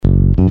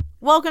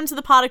Welcome to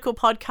the Particle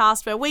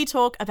Podcast, where we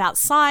talk about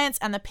science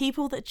and the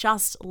people that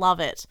just love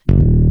it.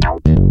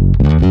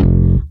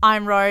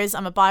 I'm Rose,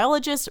 I'm a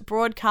biologist,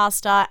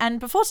 broadcaster, and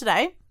before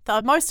today,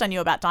 the most I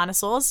knew about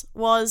dinosaurs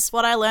was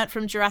what I learnt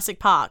from Jurassic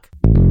Park.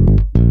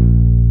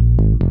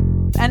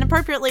 And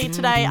appropriately,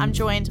 today I'm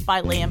joined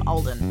by Liam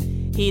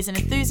Alden. He's an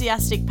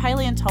enthusiastic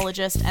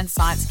paleontologist and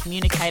science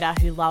communicator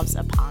who loves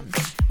a pun.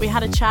 We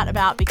had a chat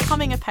about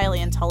becoming a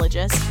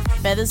paleontologist,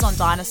 feathers on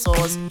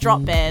dinosaurs,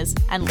 drop bears,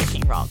 and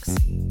licking rocks.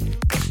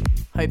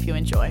 Hope you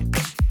enjoy.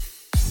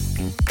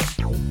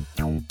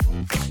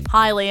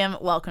 Hi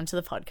Liam, welcome to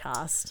the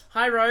podcast.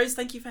 Hi Rose,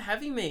 thank you for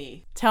having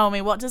me. Tell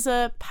me, what does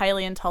a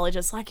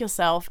paleontologist like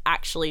yourself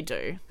actually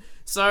do?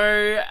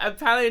 So a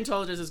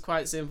paleontologist is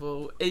quite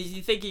simple. If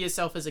you think of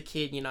yourself as a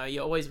kid,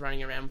 you're always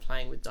running around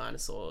playing with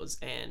dinosaurs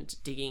and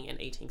digging and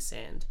eating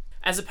sand.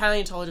 As a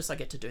paleontologist, I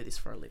get to do this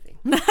for a living.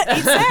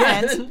 Eat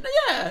sand?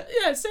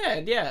 yeah,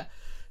 sand, yeah.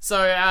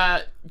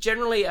 So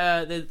generally,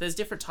 there's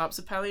different types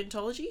of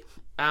paleontology.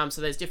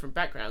 So there's different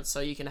backgrounds. So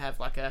you can have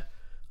like a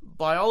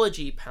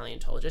biology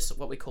paleontologist,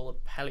 what we call a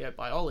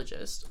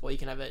paleobiologist, or you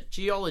can have a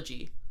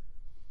geology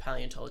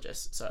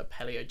paleontologist, so a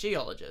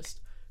paleogeologist.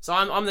 So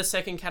I'm the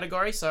second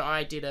category. So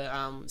I did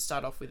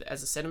start off with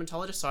as a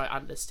sedimentologist, so I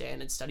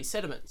understand and study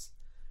sediments.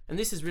 And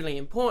this is really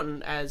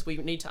important as we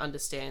need to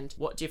understand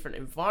what different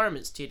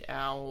environments did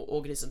our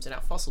organisms and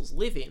our fossils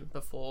live in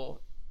before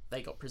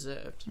they got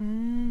preserved.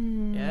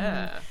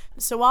 Yeah.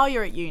 So while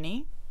you're at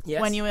uni, Yes.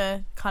 when you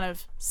were kind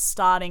of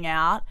starting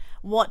out,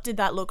 what did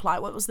that look like?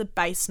 What was the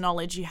base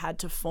knowledge you had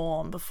to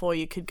form before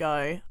you could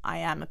go, I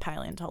am a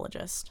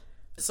paleontologist?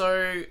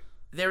 So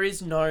there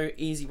is no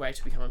easy way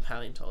to become a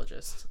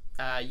paleontologist.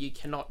 You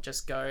cannot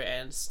just go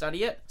and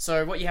study it.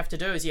 So what you have to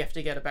do is you have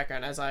to get a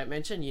background. As I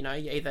mentioned, you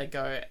either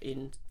go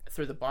in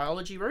through the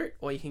biology route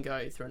or you can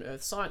go through an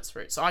earth science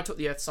route. So I took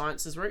the earth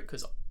sciences route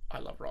because I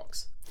love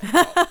rocks.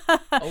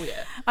 Oh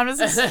yeah.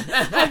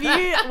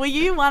 Were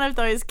you one of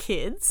those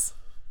kids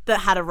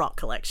that had a rock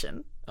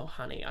collection? Oh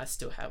honey, I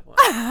still have one.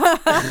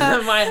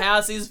 My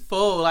house is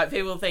full. Like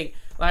people think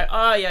like,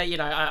 oh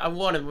yeah, I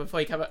warn them before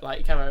you come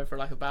over for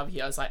like a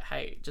barbecue. I was like,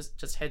 hey,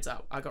 just heads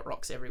up, I got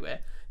rocks everywhere.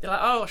 They're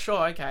like, oh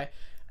sure, okay.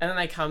 And then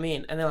they come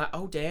in and they're like,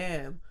 oh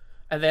damn.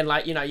 And then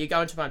you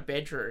go into my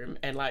bedroom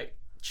and like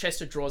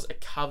chest of drawers are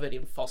covered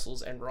in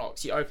fossils and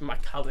rocks. You open my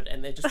cupboard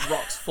and they're just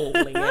rocks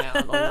falling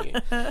out on you.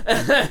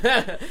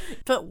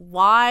 But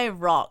why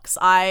rocks?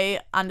 I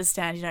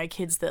understand,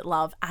 kids that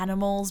love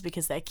animals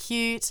because they're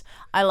cute.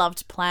 I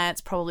loved plants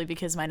probably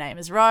because my name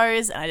is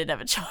Rose and I didn't have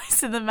a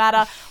choice in the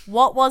matter.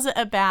 What was it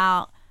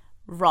about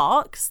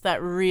rocks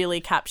that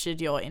really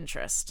captured your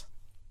interest?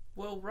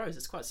 Well, Rose,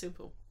 it's quite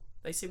simple.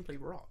 They simply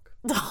rock.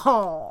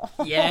 Oh.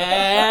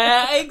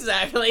 Yeah,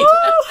 exactly.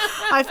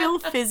 I feel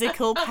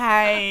physical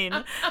pain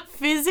over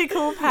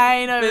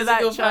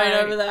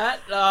that.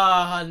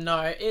 Oh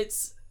no,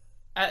 it's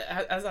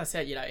as I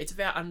said, it's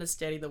about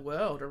understanding the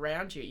world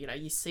around you.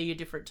 You see a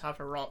different type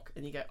of rock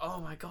and you go, oh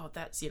my god,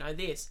 that's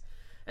this,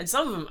 and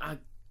some of them are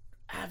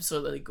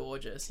absolutely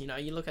gorgeous.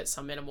 You look at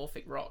some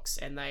metamorphic rocks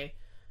and they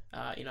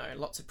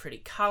lots of pretty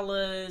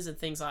colors and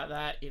things like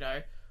that.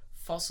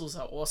 Fossils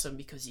are awesome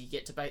because you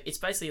get to it's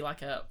basically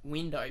like a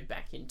window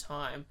back in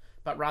time,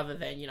 but rather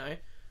than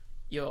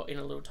you're in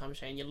a little time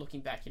machine, you're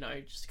looking back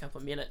just a couple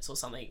of minutes or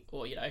something,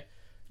 or you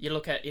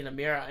look at in a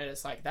mirror and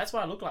it's like, that's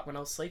what I looked like when I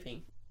was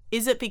sleeping.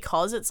 Is it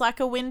because it's like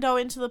a window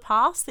into the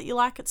past that you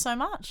like it so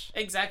much?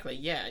 Exactly,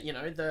 yeah.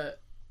 The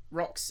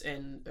rocks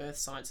and earth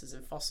sciences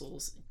and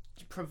fossils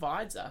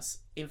provides us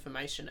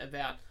information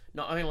about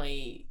not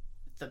only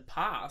the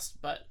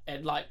past, but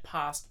like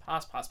past,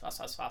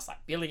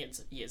 like billions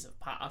of years of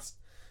past,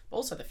 but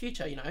also the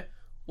future.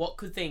 What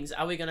could things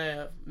are we going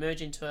to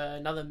merge into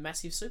another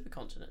massive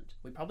supercontinent?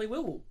 We probably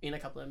will in a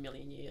couple of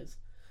million years.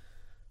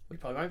 We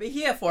probably won't be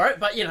here for it,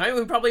 but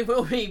we probably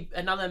will be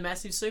another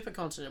massive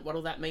supercontinent. What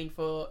will that mean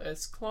for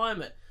Earth's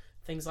climate?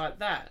 Things like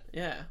that.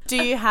 Yeah.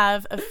 Do you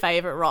have a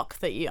favorite rock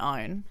that you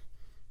own?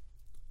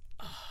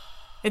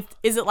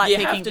 Is it like you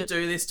picking... have to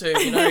do this too,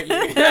 don't you?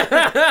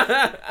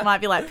 It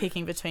might be like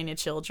picking between your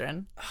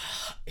children.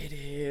 It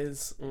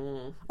is.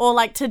 Or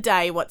like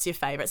today, what's your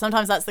favourite?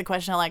 Sometimes that's the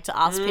question I like to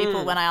ask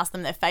people when I ask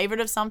them their favourite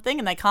of something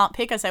and they can't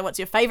pick. I say, what's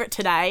your favourite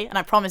today? And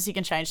I promise you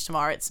can change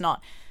tomorrow. You're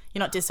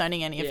not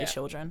disowning any of your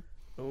children.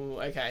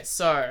 Ooh, okay.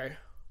 So,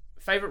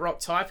 favourite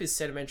rock type is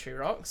sedimentary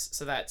rocks.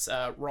 So that's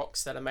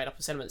rocks that are made up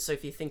of sediment. So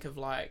if you think of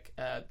like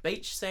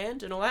beach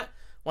sand and all that,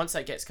 once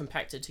that gets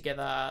compacted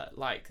together,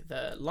 like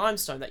the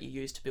limestone that you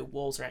use to build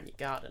walls around your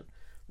garden,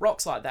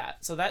 rocks like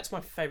that. So that's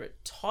my favourite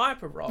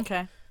type of rock.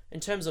 Okay.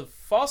 In terms of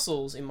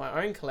fossils in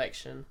my own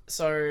collection,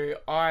 so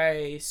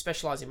I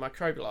specialise in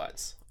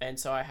microbialites. And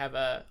so I have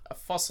a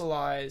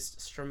fossilised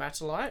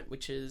stromatolite,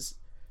 which is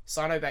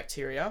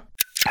cyanobacteria.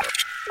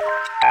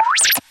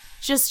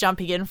 Just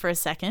jumping in for a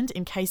second,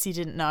 in case you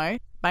didn't know,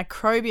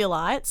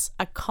 microbialites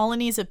are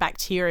colonies of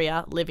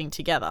bacteria living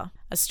together.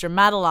 A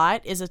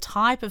stromatolite is a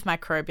type of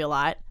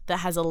microbialite that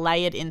has a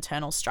layered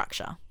internal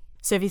structure.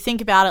 So if you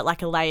think about it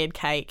like a layered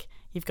cake,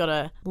 you've got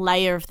a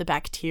layer of the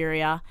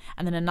bacteria,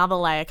 and then another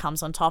layer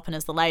comes on top, and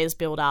as the layers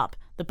build up,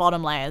 the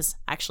bottom layers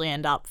actually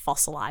end up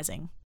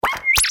fossilizing.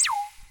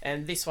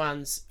 And this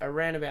one's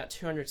around about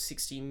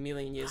 260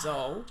 million years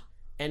old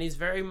and is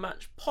very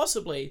much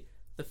possibly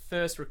the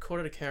first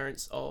recorded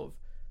occurrence of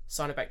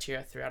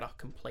cyanobacteria throughout a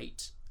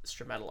complete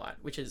stromatolite,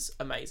 which is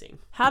amazing.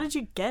 How did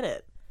you get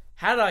it?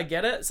 How did I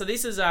get it? So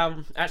this is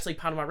actually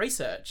part of my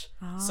research.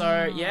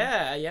 So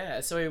yeah.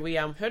 So we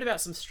heard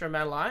about some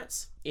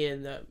stromatolites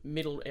in the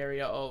middle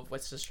area of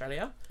Western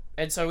Australia.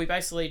 And so we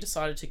basically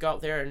decided to go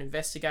up there and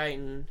investigate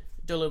and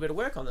do a little bit of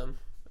work on them.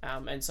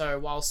 And so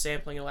while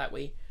sampling all that,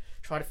 we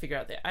try to figure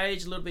out their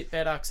age a little bit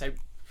better, because they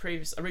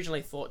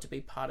originally thought to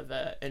be part of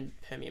a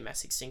Permian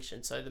mass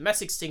extinction. So the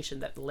mass extinction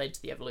that led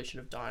to the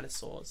evolution of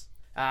dinosaurs.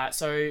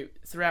 So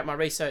throughout my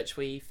research,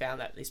 we found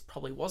that this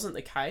probably wasn't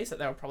the case, that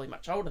they were probably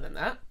much older than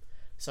that.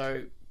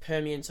 So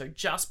Permian, so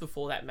just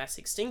before that mass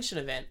extinction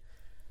event.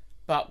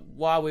 But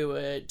while we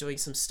were doing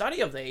some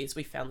study of these,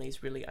 we found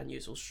these really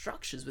unusual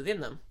structures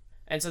within them.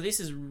 And so this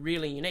is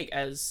really unique.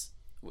 As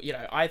you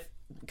know,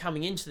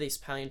 coming into this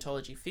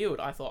paleontology field,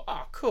 I thought,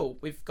 oh, cool,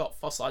 we've got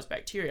fossilized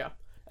bacteria.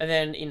 And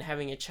then in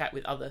having a chat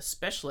with other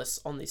specialists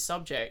on this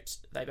subject,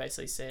 they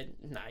basically said,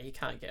 no, you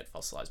can't get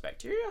fossilized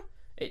bacteria.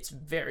 It's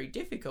very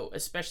difficult,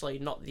 especially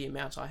not the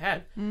amount I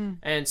had.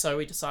 And so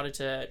we decided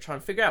to try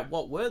and figure out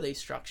what were these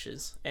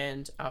structures.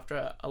 And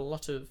after a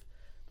lot of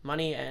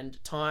money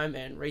and time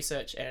and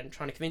research and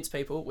trying to convince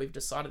people, we've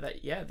decided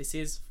that, yeah, this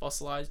is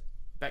fossilized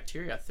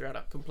bacteria throughout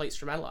a complete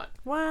stromatolite.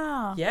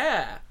 Wow.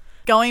 Yeah.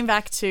 Going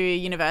back to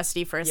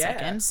university for a Yeah.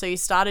 second, so you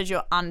started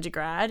your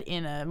undergrad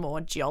in a more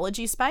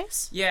geology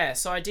space? Yeah,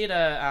 so I did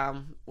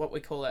a what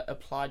we call an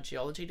applied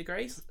geology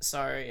degree.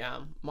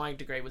 So my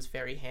degree was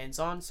very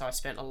hands-on, so I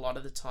spent a lot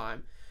of the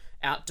time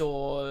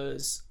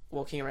outdoors,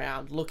 walking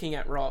around, looking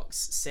at rocks,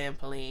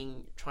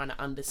 sampling, trying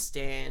to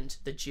understand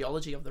the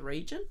geology of the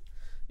region.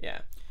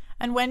 Yeah.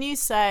 And when you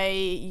say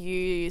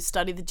you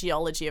study the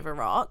geology of a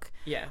rock,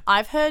 Yeah.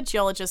 I've heard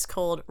geologists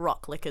called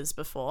rock lickers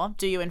before.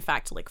 Do you in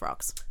fact lick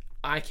rocks?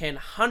 I can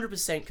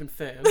 100%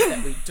 confirm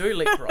that we do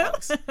lick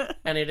rocks,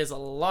 and it is a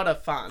lot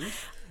of fun.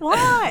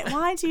 Why?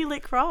 Why do you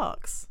lick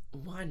rocks?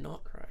 Why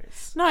not,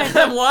 Rose? No,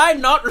 Why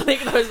not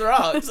lick those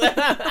rocks?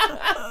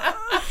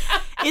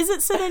 is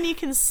it so then you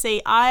can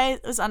see? I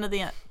was under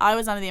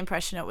the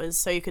impression it was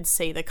so you could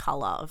see the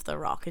color of the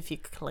rock if you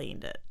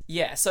cleaned it.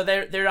 Yeah, so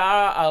there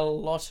are a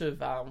lot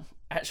of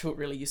actual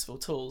really useful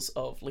tools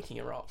of licking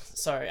a rock.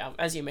 So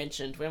as you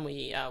mentioned, when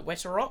we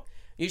wet a rock,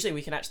 usually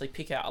we can actually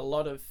pick out a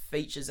lot of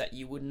features that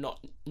you would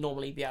not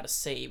normally be able to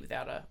see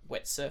without a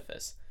wet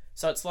surface.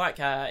 So it's like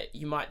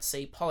you might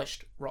see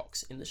polished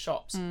rocks in the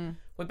shops.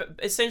 We're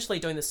essentially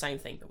doing the same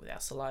thing, but with our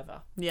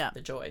saliva. Yeah.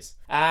 The joys.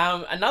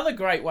 Another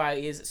great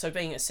way is, so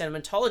being a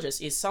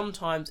sedimentologist, is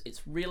sometimes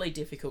it's really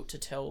difficult to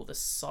tell the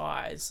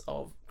size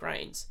of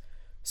grains.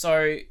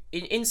 So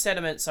in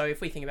sediment, so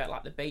if we think about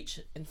like the beach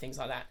and things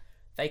like that,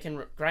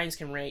 grains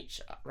can range,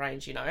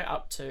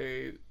 up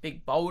to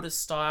big boulder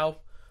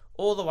style,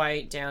 all the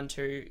way down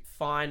to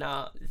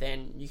finer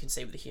than you can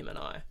see with the human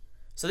eye.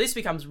 So this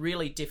becomes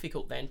really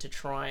difficult then to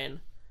try and,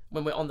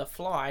 when we're on the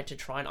fly, to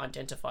try and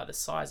identify the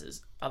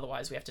sizes.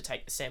 Otherwise, we have to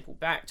take the sample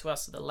back to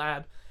us to the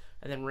lab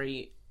and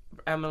then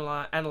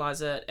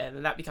analyze it,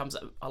 and that becomes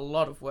a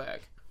lot of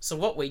work. So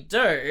what we do,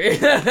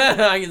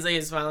 I can see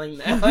you smiling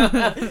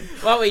now.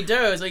 What we do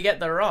is we get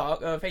the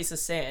rock or a piece of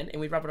sand and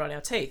we rub it on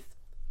our teeth.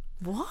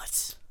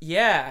 What?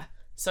 Yeah.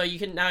 So you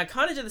can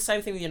kind of do the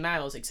same thing with your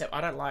nails, except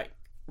I don't like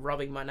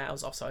rubbing my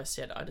nails off, so I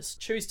said I just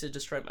choose to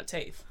destroy my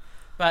teeth.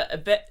 But a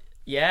bit,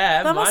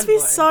 yeah, That must be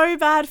so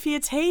bad for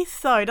your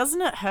teeth, though.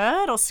 Doesn't it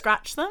hurt or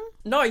scratch them?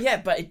 No,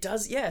 yeah, but it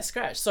does,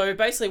 scratch. So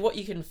basically what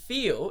you can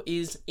feel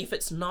is if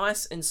it's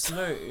nice and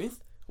smooth,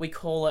 we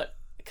call it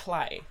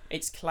clay.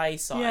 It's clay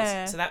size.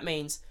 Yeah. So that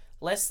means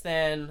less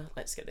than,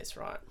 let's get this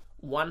right,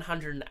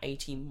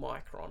 180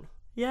 micron.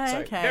 Yeah, So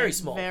okay. very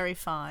small. Very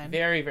fine.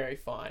 Very, very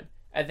fine.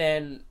 And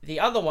then the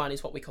other one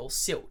is what we call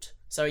silt.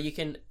 So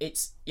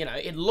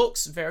it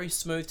looks very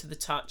smooth to the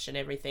touch and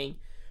everything.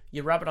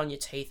 You rub it on your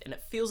teeth and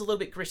it feels a little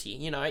bit gritty.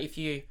 If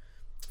you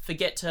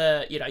forget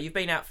to, you've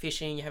been out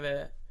fishing, you have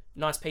a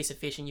nice piece of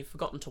fish and you've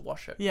forgotten to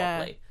wash it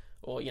properly.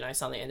 Or,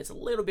 something, and there's a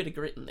little bit of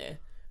grit in there.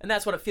 And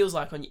that's what it feels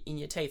like in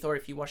your teeth, or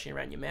if you're washing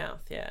around your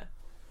mouth, yeah.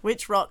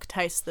 Which rock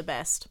tastes the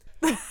best?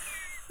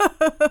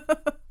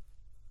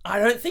 I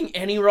don't think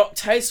any rock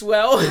tastes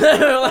well.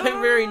 Like,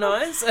 very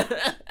nice.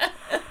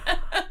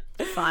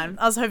 Fine.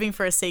 I was hoping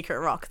for a secret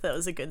rock that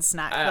was a good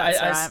snack. That's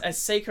right. A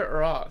secret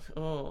rock.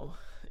 Oh,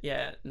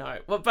 yeah, no.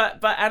 Well,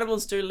 but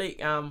animals do lick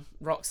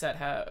rocks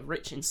that are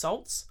rich in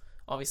salts,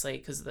 obviously,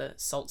 because the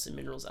salts and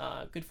minerals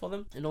are good for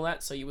them and all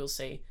that. So you will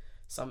see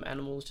some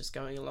animals just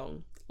going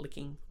along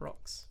licking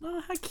rocks.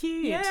 Oh, how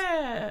cute.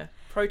 Yeah.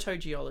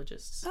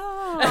 Protogeologists.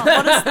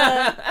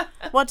 Oh,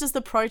 what does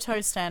the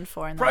proto stand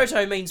for in that?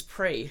 Proto means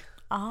pre.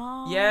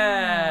 Oh.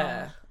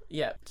 Yeah.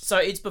 Yeah. So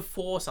it's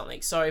before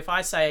something. So if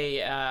I say,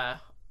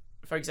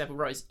 for example,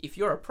 Rose, if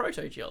you're a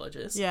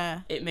protogeologist,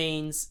 Yeah. it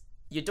means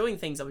you're doing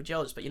things of a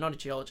geologist, but you're not a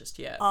geologist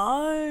yet.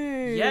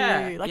 Oh.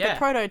 Yeah, Like yeah. a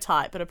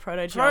prototype, but a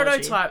protogeology.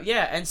 Prototype,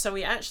 yeah. And so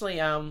we actually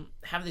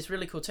have this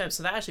really cool term.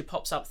 So that actually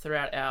pops up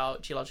throughout our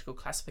geological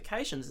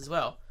classifications as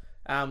well.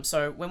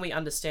 So when we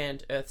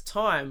understand Earth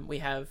time, we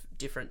have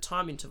different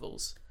time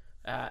intervals.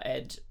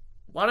 And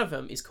one of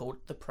them is called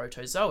the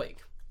Proterozoic.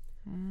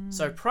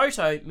 So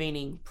proto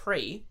meaning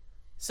pre,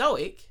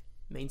 zoic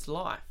means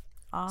life.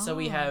 So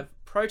we have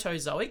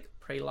Proterozoic,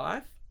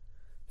 pre-life,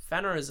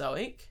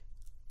 Phanerozoic,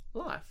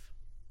 life.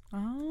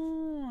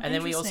 Oh, And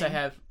then we also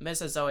have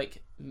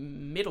Mesozoic,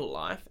 middle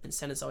life, and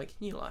Cenozoic,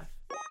 new life.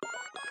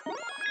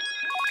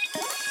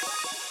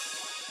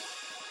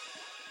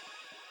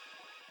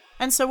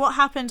 And so what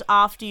happened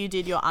after you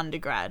did your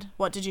undergrad?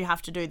 What did you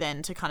have to do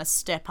then to kind of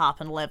step up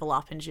and level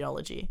up in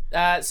geology?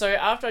 So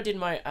after I did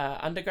my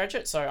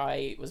undergraduate, so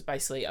I was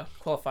basically a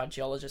qualified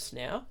geologist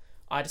now,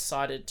 I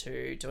decided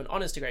to do an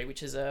honours degree,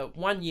 which is a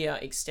 1-year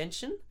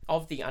extension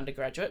of the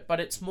undergraduate, but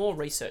it's more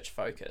research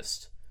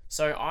focused.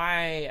 So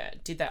I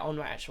did that on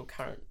my actual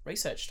current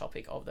research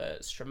topic of the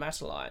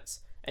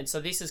stromatolites. And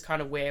so this is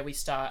kind of where we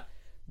start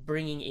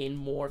bringing in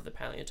more of the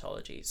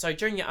paleontology. So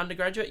during your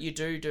undergraduate, you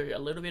do a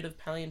little bit of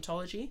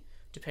paleontology,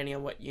 depending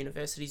on what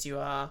universities you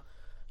are.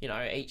 You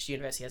know, each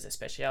university has their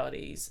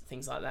specialities,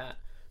 things like that.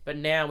 But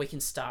now we can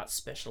start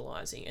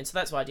specialising. And so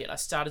that's what I did. I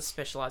started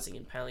specialising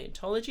in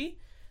paleontology,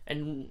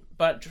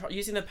 but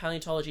using the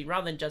paleontology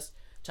rather than just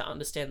to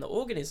understand the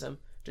organism,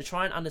 to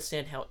try and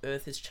understand how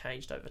Earth has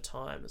changed over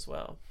time as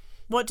well.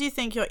 What do you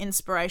think your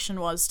inspiration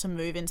was to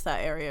move into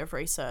that area of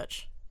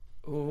research?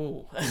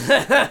 Ooh.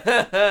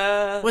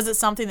 Was it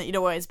something that you'd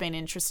always been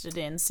interested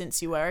in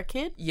since you were a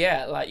kid?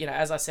 Yeah, like, you know,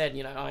 as I said,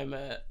 you know, I'm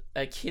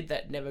a kid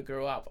that never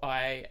grew up.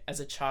 As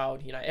a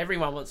child, you know,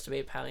 everyone wants to be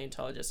a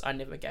paleontologist. I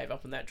never gave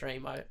up on that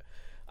dream.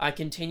 I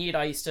continued.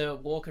 I used to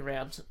walk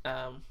around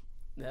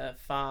the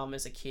farm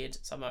as a kid.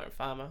 So I'm a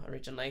farmer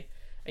originally.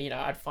 And, you know,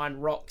 I'd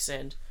find rocks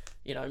and,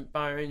 you know,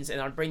 bones,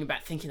 and I'd bring them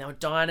back thinking they were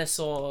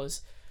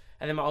dinosaurs.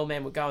 And then my old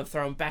man would go and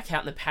throw them back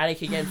out in the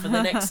paddock again for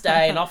the next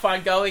day, and off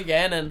I'd go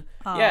again. And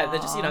yeah, they're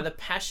just, you know, the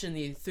passion,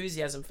 the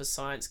enthusiasm for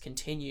science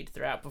continued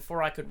throughout.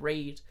 Before I could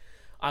read,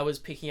 I was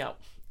picking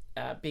up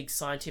big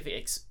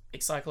scientific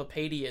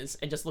encyclopedias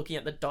and just looking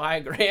at the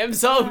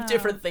diagrams of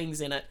different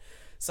things in it.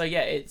 So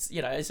yeah, it's,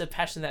 you know, it's a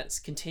passion that's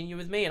continued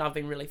with me, and I've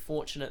been really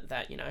fortunate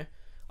that, you know,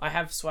 I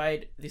have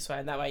swayed this way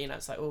and that way. You know,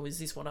 it's like, oh, is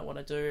this what I want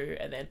to do?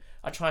 And then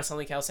I try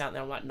something else out, and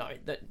then I'm like, no,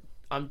 that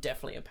I'm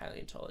definitely a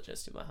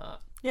paleontologist in my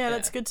heart. Yeah,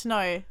 that's good to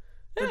know.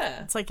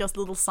 Yeah. It's like your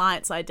little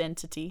science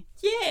identity.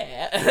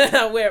 Yeah.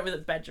 I wear it with a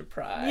badge of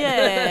pride.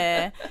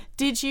 Yeah.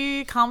 Did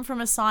you come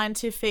from a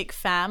scientific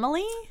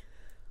family?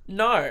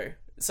 No.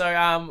 So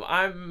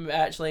I'm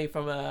actually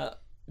from a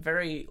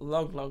very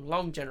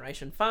long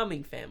generation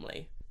farming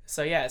family.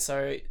 So yeah,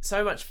 so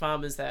much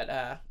farmers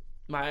that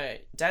my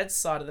dad's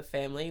side of the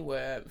family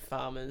were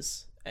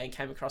farmers and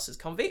came across as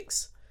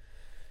convicts.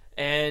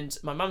 And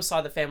my mum's side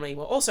of the family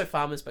were also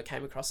farmers but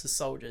came across as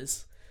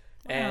soldiers.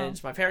 Wow.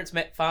 And my parents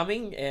met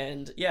farming,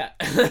 and yeah,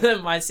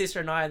 my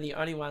sister and I are the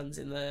only ones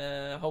in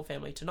the whole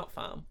family to not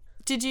farm.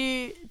 Do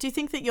you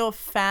think that your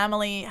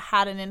family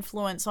had an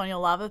influence on your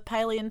love of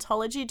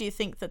paleontology? Do you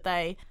think that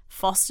they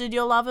fostered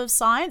your love of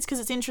science? Because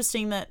it's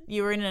interesting that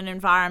you were in an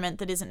environment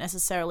that isn't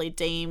necessarily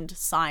deemed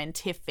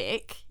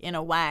scientific in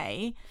a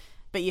way,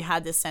 but you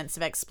had this sense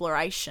of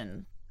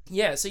exploration.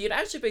 Yeah, so you'd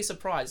actually be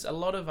surprised. A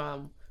lot of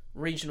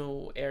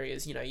regional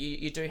areas, you know,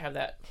 you do have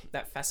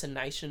that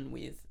fascination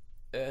with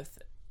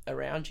Earth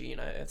around you, you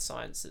know, Earth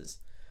sciences.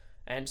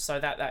 And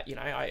so that you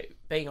know,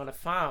 being on a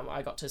farm,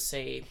 I got to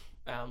see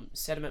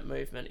sediment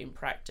movement in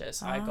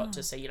practice. I got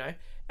to see, you know,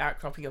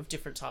 outcropping of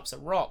different types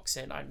of rocks,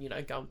 and I, you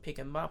know, go and pick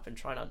them up and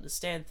try and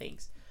understand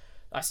things.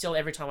 I still,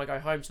 every time I go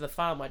home to the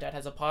farm, my dad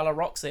has a pile of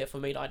rocks there for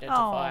me to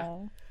identify.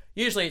 Aww.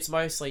 Usually it's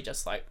mostly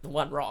just like the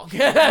one rock.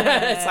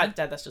 Yeah. It's like,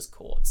 Dad, that's just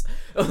quartz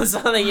or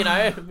something, you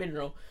know,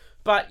 mineral.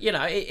 But, you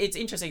know, it's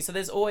interesting. So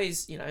there's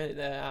always, you know,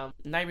 the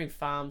neighbouring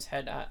farms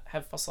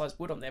have fossilised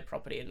wood on their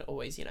property, and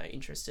always, you know,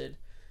 interested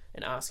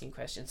in asking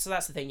questions. So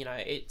that's the thing, you know,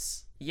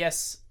 it's,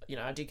 yes, you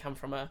know, I did come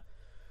from a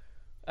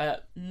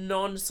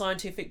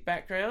non-scientific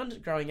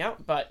background growing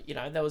up, but, you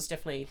know, there was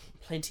definitely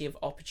plenty of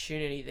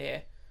opportunity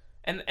there.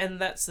 And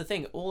that's the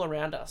thing, all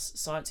around us,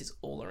 science is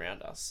all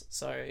around us.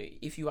 So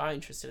if you are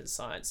interested in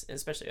science, and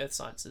especially earth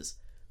sciences,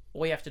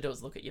 all you have to do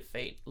is look at your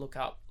feet, look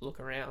up,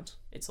 look around.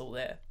 It's all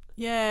there.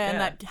 Yeah, and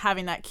that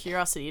having that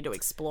curiosity to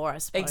explore, I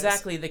suppose.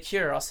 Exactly, the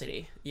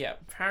curiosity. Yeah.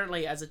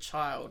 Apparently, as a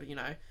child, you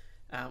know,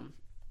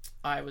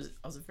 I was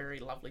a very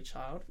lovely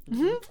child.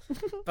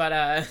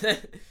 But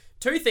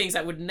two things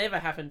that would never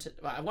happen to...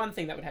 one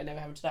thing that would never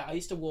happen today, I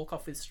used to walk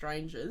off with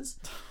strangers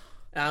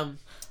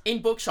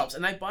in bookshops,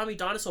 and they'd buy me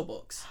dinosaur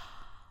books.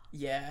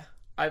 Yeah.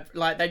 I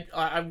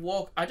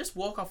just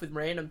walk off with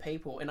random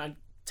people, and I'd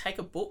take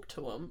a book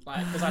to them,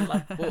 like, because I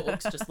love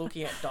books, just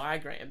looking at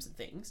diagrams and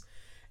things.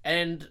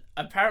 And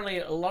apparently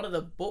a lot of the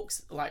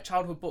books, like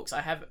childhood books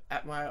I have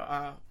at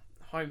my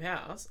home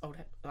house,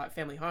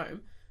 family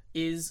home,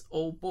 is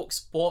all books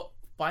bought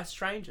by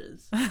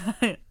strangers.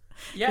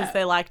 Yeah.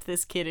 they liked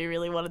this kid who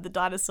really wanted the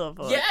dinosaur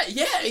voice.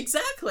 Yeah,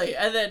 exactly.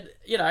 And then,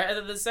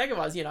 the second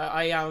one,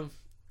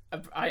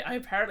 I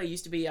apparently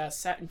used to be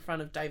sat in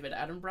front of David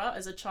Attenborough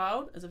as a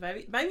child, as a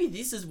baby. Maybe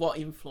this is what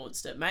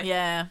influenced it.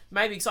 Maybe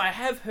because I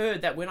have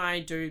heard that when I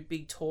do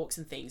big talks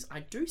and things, I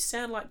do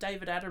sound like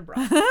David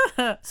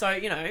Attenborough. So,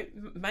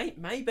 maybe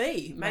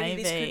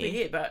this could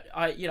be it. But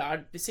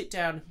I'd sit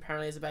down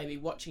apparently as a baby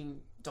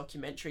watching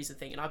documentaries and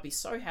things, and I'd be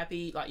so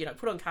happy,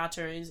 put on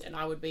cartoons, and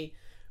I would be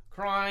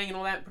crying and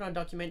all that, put on a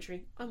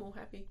documentary. I'm all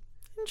happy.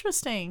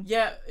 Interesting.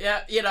 Yeah,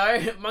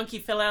 monkey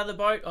fell out of the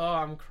boat. Oh,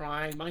 I'm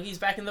crying. Monkey's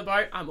back in the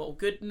boat. I'm all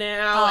good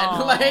now.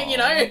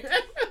 And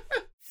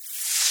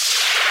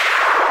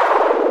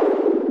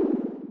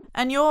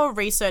And your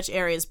research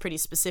area is pretty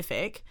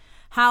specific.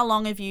 How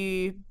long have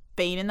you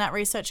been in that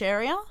research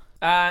area?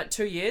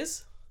 2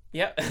 years.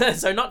 Yep.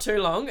 So not too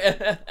long.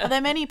 Are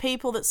there many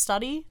people that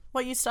study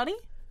what you study?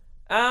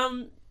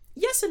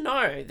 Yes and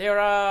no. There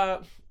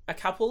are a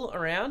couple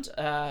around,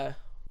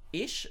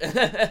 ish.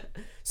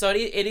 So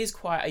it is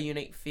quite a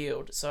unique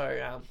field.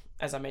 So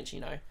as I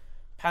mentioned,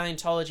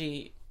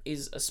 paleontology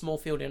is a small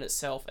field in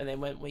itself, and then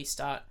when we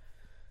start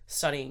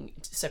studying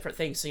separate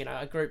things, so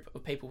a group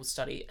of people will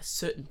study a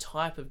certain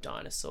type of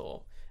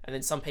dinosaur, and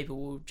then some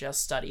people will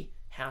just study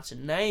how to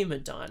name a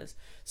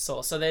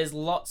dinosaur. So there's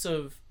lots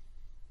of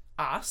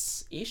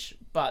us-ish,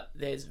 but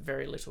there's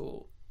very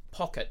little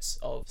pockets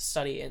of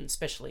study and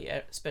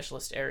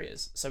specialist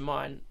areas. So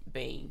mine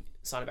being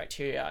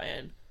cyanobacteria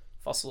and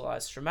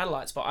fossilized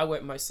stromatolites, but I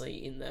work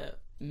mostly in the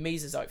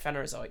Mesozoic,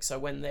 Phanerozoic. So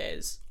when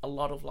there's a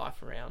lot of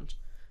life around,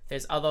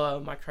 there's other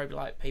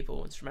microbialite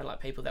people and stromatolite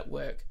people that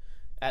work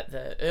at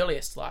the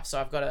earliest life. So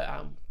I've got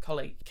a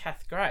colleague,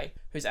 Kath Gray,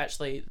 who's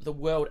actually the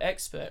world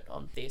expert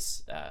on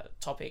this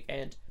topic,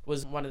 and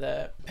was one of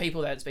the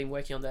people that's been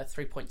working on the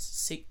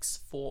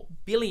 3.64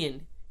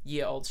 billion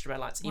year old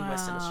stromatolites in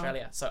Western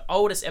Australia. So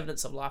oldest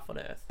evidence of life on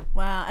Earth.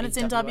 Wow, and it's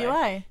in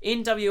WA.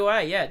 In WA,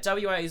 yeah.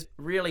 WA is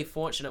really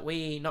fortunate.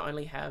 We not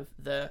only have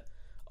the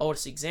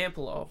oldest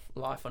example of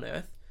life on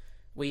Earth,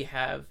 we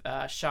have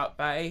Shark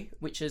Bay,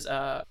 which is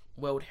a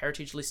World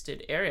Heritage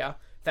listed area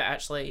that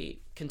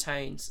actually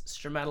contains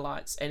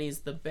stromatolites and is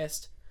the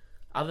best,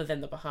 other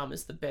than the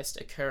Bahamas, the best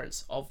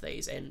occurrence of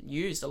these, and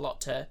used a lot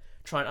to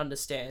try and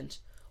understand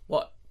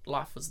what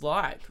life was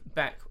like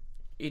back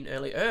in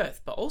early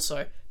Earth, but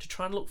also to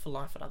try and look for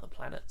life on other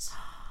planets.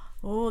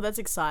 Oh, that's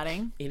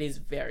exciting. It is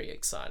very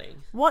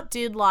exciting. What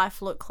did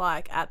life look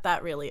like at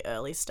that really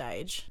early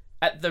stage?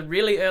 At the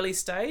really early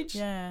stage?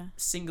 Yeah.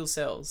 Single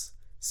cells.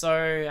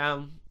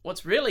 So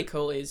what's really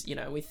cool is,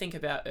 we think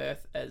about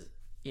Earth as,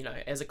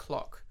 as a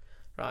clock,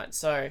 right?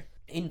 So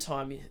in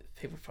time,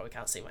 people probably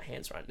can't see my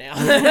hands right now.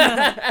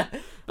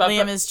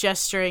 Liam is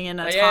gesturing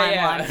in a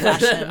timeline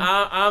fashion.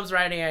 Arms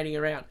radiating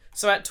around.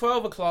 So at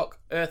 12 o'clock,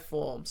 Earth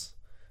forms.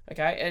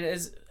 Okay, and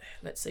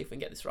let's see if we can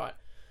get this right.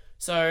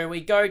 So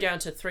we go down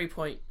to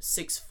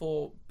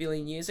 3.64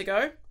 billion years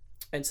ago,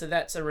 and so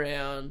that's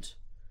around,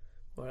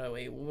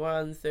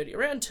 around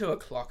 2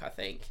 o'clock, I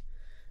think.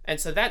 And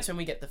so that's when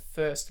we get the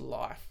first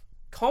life.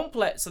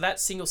 So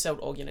that's single-celled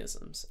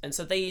organisms, and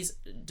so these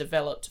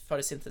developed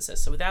photosynthesis.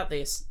 So without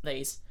these,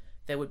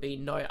 there would be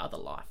no other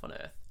life on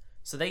Earth.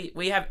 So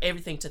we have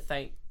everything to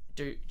thank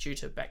due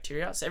to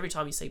bacteria. So every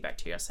time you see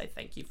bacteria, say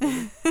thank you for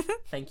it.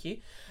 Thank you.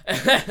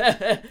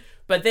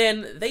 But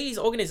then these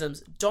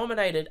organisms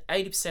dominated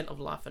 80% of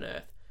life on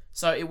Earth.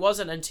 So it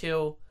wasn't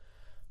until,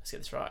 let's get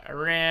this right,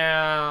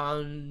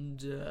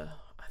 around,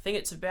 I think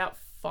it's about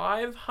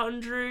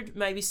 500,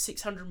 maybe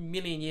 600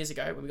 million years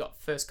ago when we got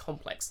first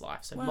complex life,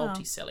 so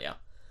multicellular.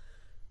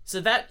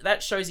 So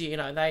that shows you,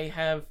 they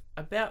have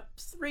about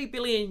 3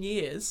 billion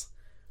years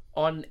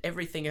on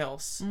everything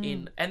else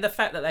and the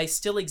fact that they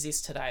still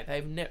exist today,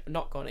 they've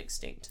not gone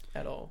extinct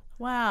at all.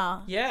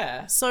 Wow.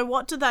 Yeah. So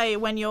what do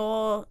when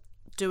you're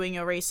doing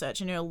your research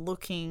and you're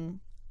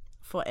looking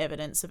for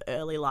evidence of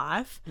early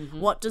life,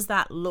 what does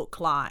that look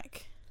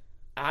like?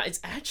 It's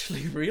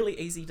actually really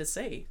easy to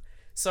see.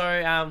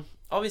 So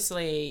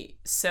obviously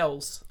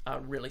cells are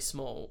really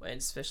small, and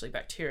especially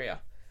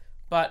bacteria.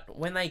 But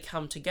when they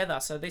come together,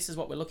 so this is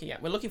what we're looking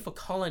at. We're looking for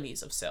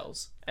colonies of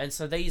cells. And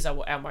so these are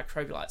our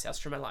microbialites, our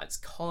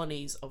stromatolites,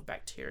 colonies of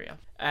bacteria.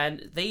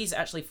 And these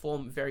actually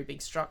form very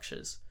big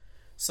structures.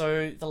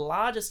 So the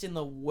largest in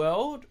the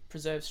world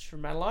preserved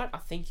stromatolite, I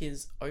think,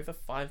 is over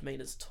 5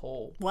 meters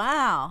tall.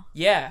 Wow.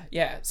 Yeah.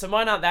 So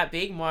mine aren't that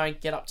big. Mine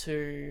get up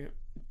to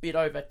a bit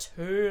over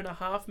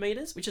 2.5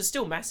 meters, which is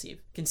still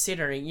massive,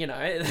 considering,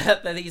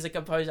 that these are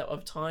composed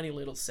of tiny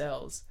little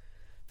cells.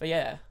 But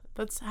yeah.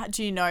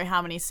 Do you know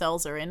how many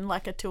cells are in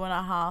like a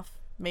 2.5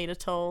 meter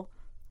tall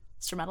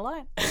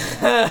stromatolite?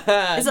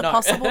 Is it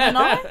possible to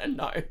know?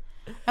 No.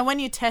 And when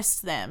you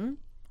test them,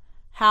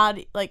 are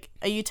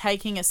you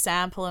taking a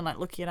sample and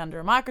looking at it under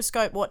a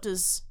microscope? What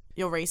does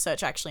your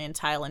research actually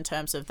entail in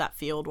terms of that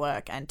field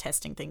work and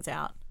testing things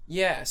out?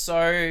 Yeah,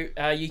 so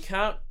you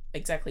can't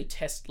exactly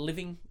test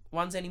living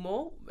ones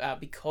anymore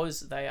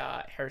because they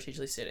are heritage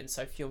listed and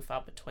so few and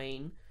far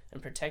between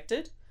and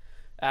protected.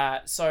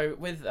 So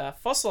with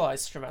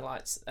fossilized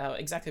stromatolites,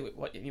 exactly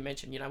what you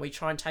mentioned, we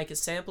try and take a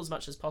sample as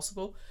much as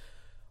possible.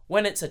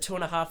 When it's a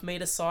 2.5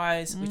 meter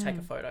size, we take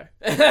a photo.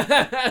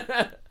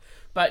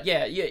 But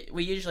yeah,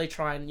 we usually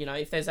try and,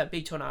 if there's that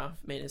big 2.5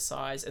 meter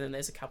size and then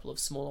there's a couple of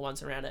smaller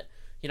ones around it,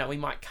 we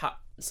might cut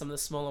some of the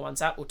smaller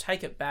ones out. We'll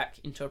take it back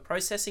into a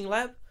processing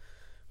lab.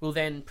 We'll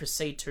then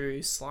proceed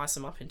to slice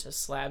them up into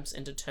slabs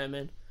and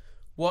determine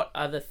what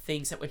are the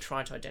things that we're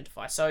trying to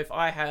identify. So if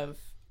I have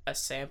a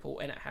sample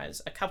and it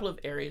has a couple of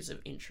areas of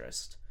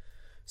interest,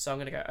 so I'm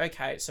going to go,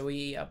 okay, so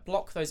we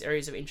block those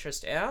areas of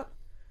interest out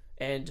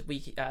and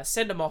we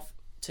send them off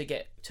to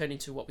get turned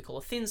into what we call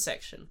a thin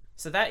section.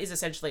 So that is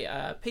essentially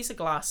a piece of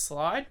glass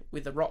slide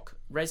with the rock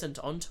resined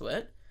onto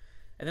it,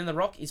 and then the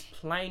rock is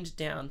planed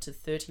down to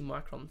 30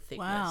 micron thickness.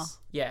 Wow.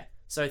 Yeah,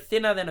 so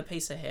thinner than a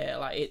piece of hair.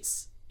 Like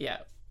it's,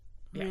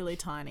 really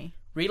tiny.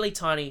 Really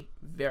tiny,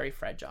 very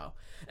fragile.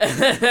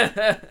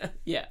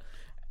 Yeah.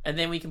 And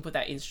then we can put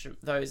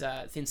those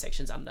thin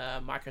sections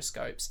under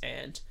microscopes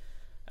and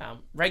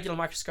regular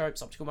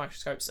microscopes, optical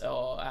microscopes,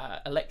 or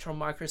electron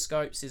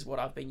microscopes is what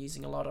I've been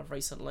using a lot of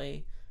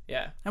recently.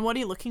 Yeah. And what are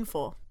you looking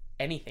for?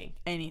 Anything,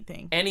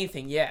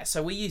 yeah.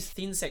 So we use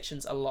thin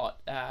sections a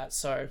lot.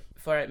 So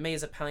for me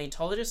as a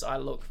paleontologist, I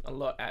look a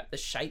lot at the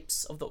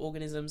shapes of the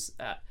organisms,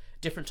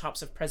 different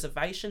types of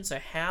preservation. So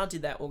how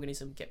did that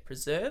organism get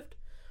preserved?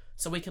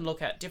 So we can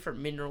look at different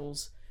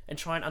minerals and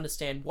try and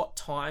understand what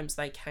times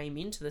they came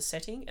into the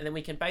setting, and then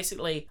we can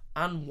basically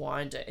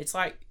unwind it. It's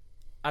like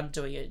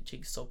undoing a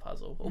jigsaw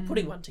puzzle, or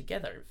putting one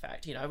together, in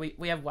fact.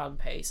 We have one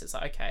piece. It's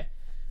like,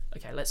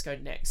 okay, let's go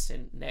next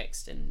and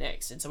next and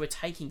next. And so we're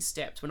taking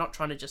steps. We're not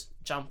trying to just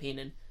jump in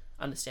and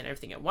understand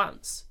everything at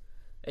once.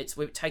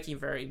 We're taking a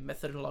very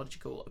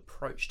methodological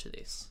approach to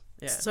this.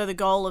 Yeah. So the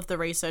goal of the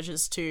research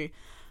is to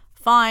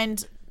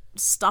find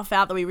stuff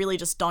out that we really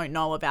just don't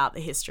know about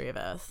the history of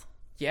Earth.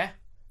 Yeah.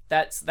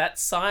 That's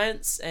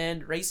science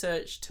and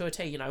research to a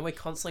T. We're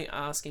constantly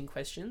asking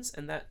questions,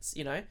 and that's,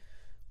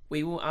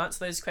 we will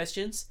answer those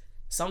questions.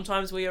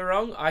 Sometimes we are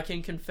wrong. I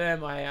can confirm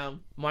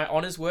my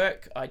honours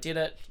work. I did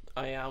it.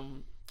 I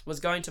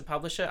was going to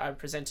publish it. I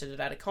presented it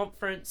at a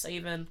conference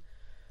even,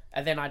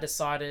 and then I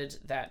decided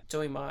that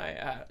doing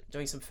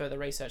some further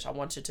research, I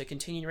wanted to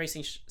continue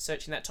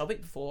researching that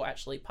topic before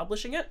actually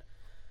publishing it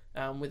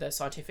with a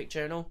scientific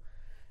journal.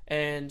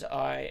 And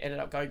I ended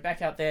up going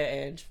back out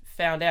there and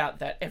found out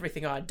that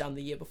everything I had done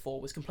the year before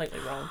was completely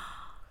wrong.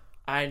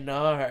 I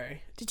know.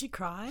 Did you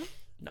cry?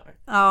 No.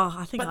 Oh,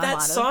 I think. But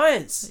that's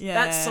science. Yeah.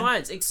 That's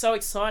science. It's so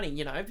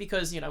exciting,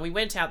 because we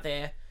went out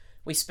there,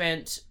 we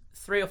spent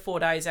 3 or 4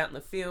 days out in the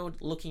field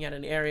looking at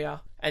an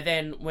area, and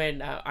then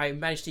when I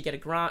managed to get a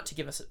grant to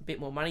give us a bit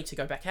more money to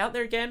go back out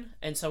there again,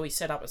 and so we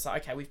set up. It's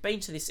like, okay, we've been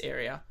to this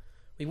area,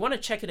 we want to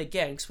check it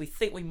again because we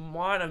think we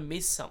might have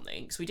missed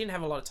something because we didn't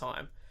have a lot of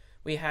time.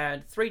 We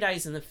had 3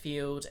 days in the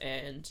field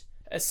and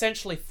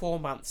essentially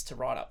 4 months to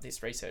write up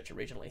this research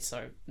originally,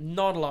 so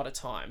not a lot of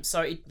time.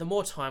 So the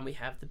more time we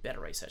have, the better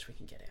research we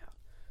can get out.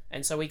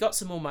 And so we got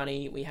some more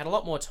money, we had a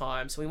lot more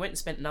time, so we went and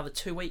spent another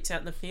 2 weeks out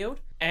in the field,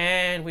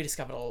 and we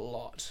discovered a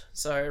lot.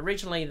 So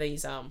originally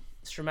these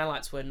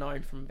stromatolites were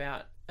known from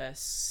about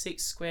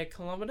 6 square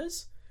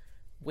kilometres.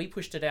 We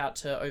pushed it out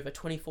to over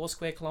 24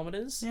 square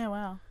kilometres. Yeah,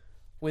 wow.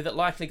 With it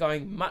likely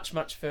going much,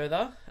 much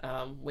further.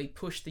 We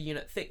pushed the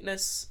unit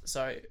thickness,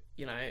 so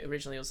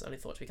originally it was only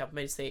thought to be a couple of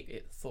meters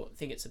thick.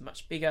 Think it's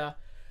much bigger.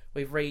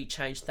 We've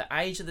rechanged the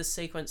age of the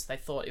sequence. They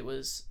thought it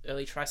was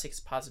early Triassic as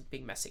part of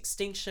big mass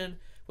extinction.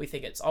 We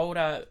think it's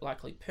older,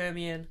 likely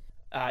Permian.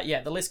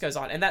 The list goes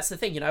on. And that's the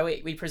thing,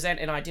 we present,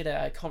 and I did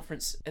a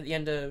conference at the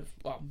end of,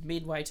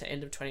 midway to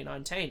end of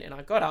 2019, and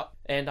I got up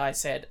and I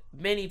said,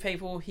 many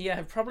people here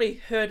have probably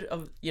heard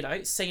of,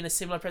 seen a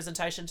similar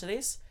presentation to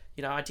this.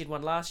 I did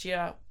one last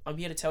year. I'm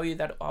here to tell you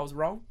that I was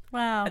wrong.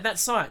 Wow. And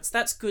that's science.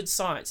 That's good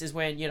science, is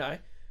when,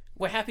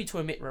 we're happy to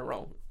admit we're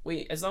wrong.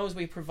 As long as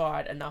we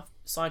provide enough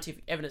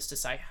scientific evidence to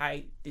say,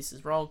 hey, this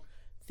is wrong,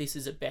 this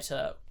is a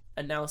better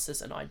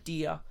analysis, an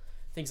idea,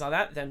 things like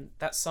that, then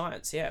that's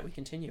science. Yeah, we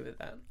continue with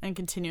that. And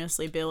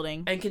continuously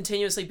building.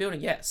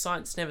 Yeah,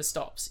 science never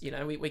stops.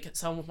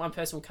 One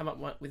person will come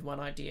up with one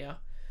idea,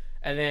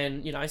 and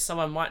then,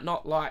 someone might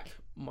not like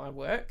my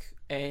work,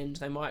 and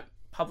they might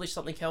publish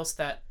something else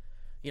that,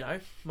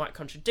 might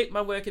contradict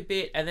my work a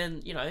bit, and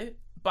then,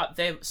 but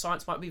their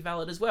science might be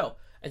valid as well.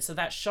 And so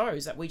that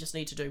shows that we just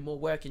need to do more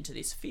work into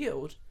this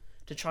field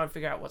to try and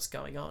figure out what's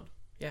going on.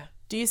 Yeah.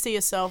 Do you see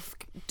yourself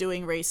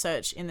doing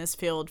research in this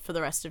field for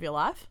the rest of your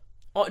life?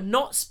 Oh,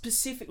 not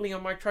specifically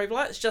on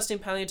microbialites, just in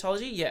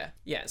paleontology.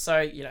 Yeah.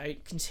 So,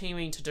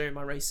 continuing to do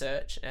my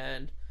research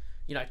and,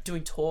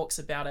 doing talks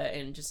about it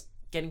and just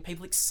getting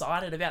people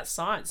excited about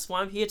science. That's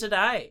why I'm here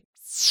today.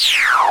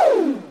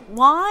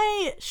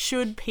 Why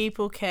should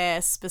people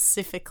care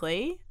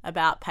specifically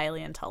about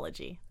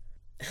paleontology?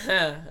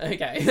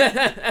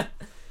 Okay.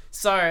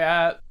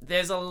 So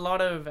there's a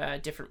lot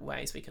of different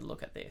ways we can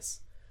look at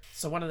this.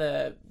 So one of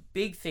the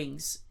big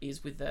things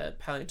is with the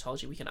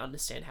paleontology, we can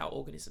understand how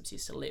organisms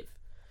used to live.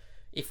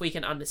 if we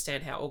can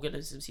understand how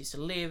organisms used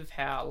to live,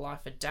 how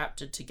life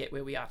adapted to get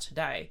where we are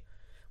today,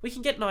 we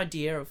can get an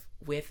idea of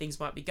where things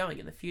might be going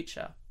in the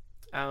future.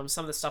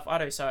 Some of the stuff I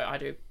do, so I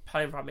do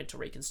paleoenvironmental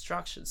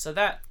reconstruction. So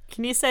that...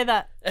 Can you say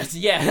that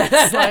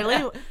yeah.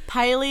 slowly?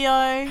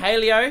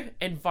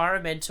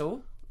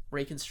 Paleo-environmental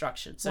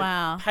reconstruction. So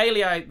Wow.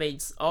 paleo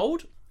means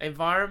old,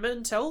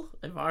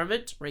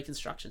 environment,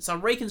 reconstruction. So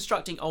I'm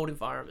reconstructing old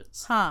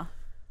environments. Huh.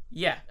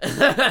 Yeah.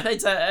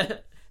 It's a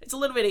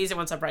little bit easier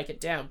once I break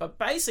it down. But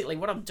basically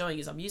what I'm doing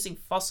is I'm using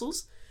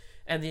fossils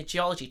and the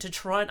geology to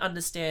try and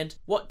understand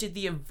what did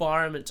the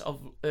environment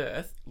of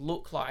Earth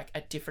look like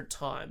at different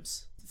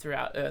times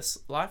throughout Earth's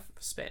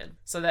lifespan.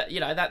 So that,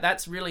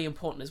 that's really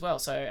important as well.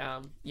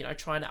 So,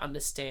 trying to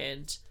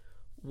understand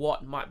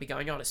what might be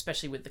going on,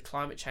 especially with the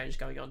climate change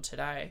going on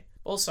today.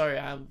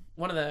 Also,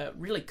 one of the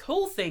really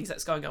cool things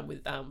that's going on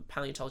with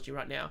paleontology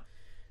right now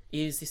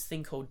is this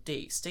thing called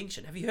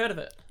de-extinction. Have you heard of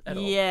it at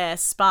all?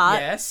 Yes, but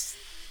Yes.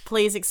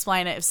 please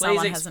explain it if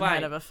someone hasn't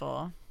heard it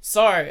before.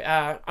 So,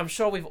 I'm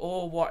sure we've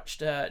all watched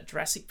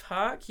Jurassic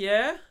Park,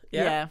 yeah?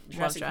 Yeah,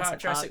 Jurassic love Park,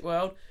 Jurassic Jurassic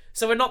World.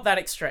 So we're not that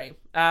extreme.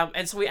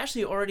 And so we're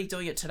actually already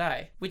doing it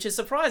today, which is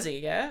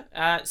surprising,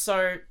 yeah?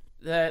 So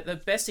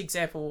the best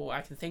example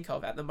I can think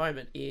of at the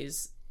moment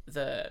is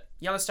the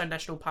Yellowstone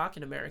National Park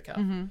in America.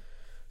 Mm-hmm.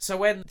 So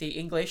when the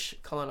English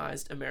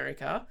colonized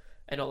America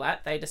and all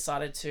that, they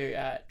decided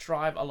to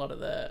drive a lot of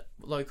the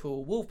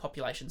local wolf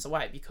populations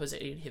away because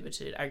it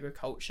inhibited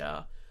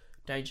agriculture,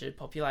 endangered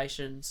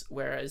populations,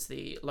 whereas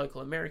the local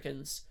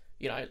Americans,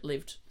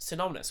 lived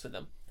synonymous with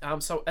them.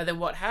 And then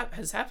what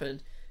has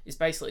happened is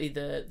basically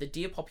the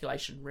deer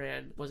population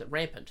was it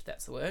rampant?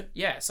 That's the word.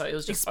 Yeah, so it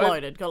was just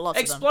exploded. Got lots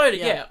exploded,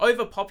 of them. yeah,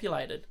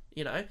 overpopulated.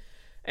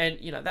 And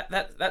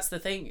that's the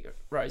thing,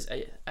 Rose.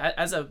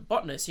 As a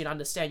botanist, you'd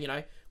understand.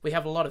 We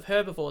have a lot of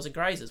herbivores and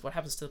grazers. What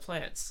happens to the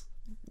plants?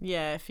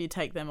 Yeah, if you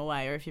take them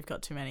away or if you've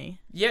got too many.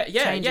 Yeah.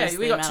 Changes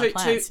We the got amount of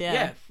plants,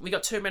 we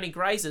got too many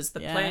grazers.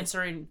 The Yeah. plants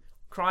are in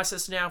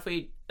crisis now.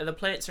 The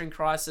plants are in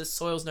crisis,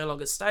 soil's no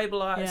longer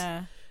stabilized.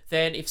 Yeah.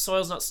 Then if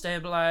soil's not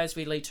stabilized,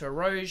 we lead to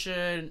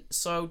erosion,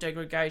 soil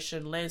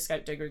degradation,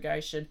 landscape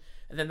degradation,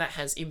 and then that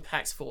has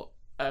impacts for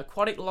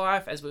aquatic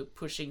life as we're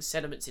pushing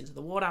sediments into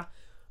the water.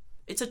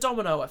 It's a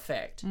domino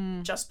effect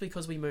just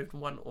because we moved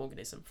one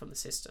organism from the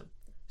system.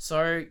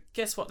 So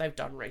guess what they've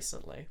done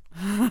recently?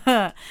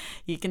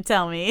 You can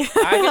tell me. I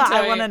can tell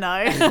I want to you.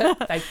 know.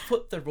 They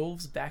put the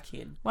wolves back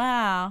in.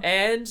 Wow.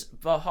 And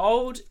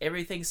behold,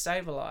 everything's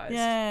stabilized.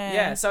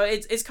 Yeah. So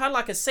it's kind of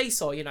like a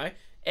seesaw,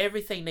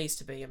 Everything needs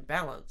to be in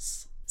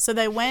balance. So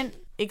they went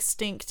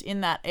extinct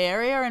in that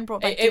area and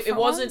brought back different It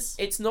wasn't. ones?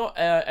 It's not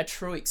a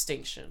true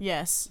extinction.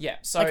 Yes. Yeah.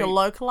 So Like a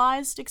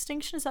localized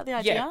extinction, is that the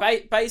idea? yeah,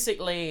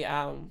 basically,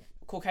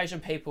 Caucasian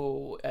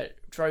people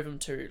drove them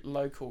to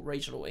local,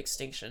 regional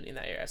extinction in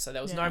that area. So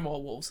there was no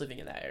more wolves living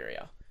in that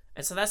area.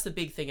 And so that's the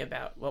big thing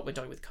about what we're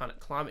doing with kind of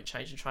climate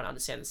change and trying to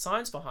understand the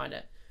science behind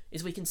it,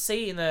 is we can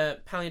see in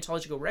the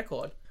paleontological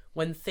record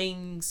when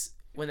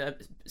the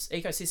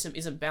ecosystem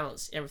isn't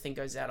balanced, everything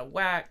goes out of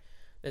whack,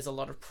 there's a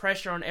lot of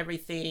pressure on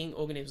everything,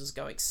 organisms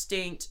go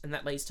extinct, and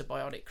that leads to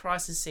biotic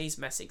crises,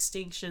 mass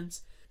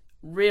extinctions.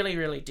 Really,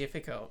 really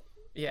difficult.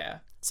 Yeah.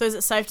 So is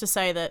it safe to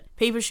say that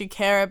people should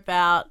care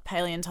about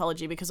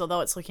paleontology because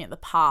although it's looking at the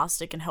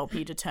past, it can help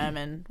you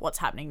determine what's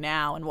happening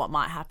now and what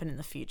might happen in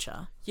the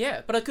future?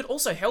 Yeah, but it could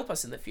also help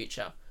us in the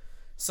future.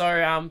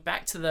 So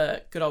back to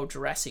the good old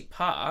Jurassic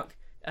Park,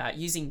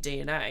 using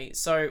DNA.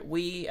 So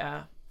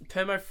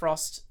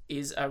permafrost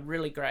is a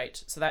really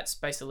great, so that's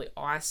basically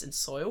ice and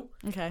soil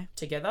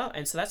together,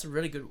 and so that's a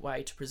really good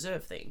way to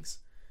preserve things.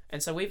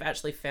 And so we've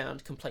actually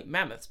found complete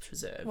mammoths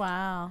preserved.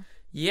 Wow.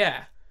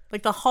 Yeah.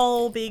 Like the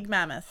whole big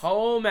mammoth.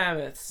 Whole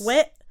mammoths.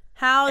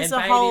 How is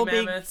and a whole baby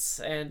big mammoths,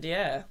 and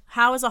yeah.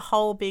 How is a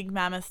whole big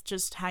mammoth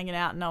just hanging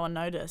out and no one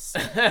noticed?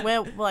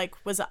 Where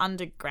was it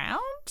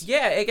underground?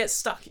 Yeah, it gets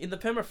stuck in the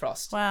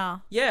permafrost.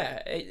 Wow.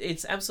 Yeah,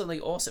 it's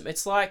absolutely awesome.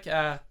 It's like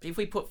if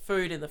we put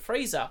food in the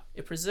freezer,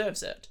 it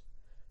preserves it,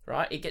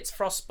 right? It gets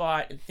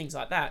frostbite and things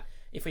like that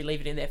if we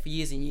leave it in there for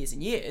years and years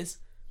and years,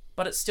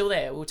 but it's still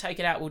there. We'll take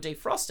it out, we'll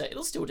defrost it.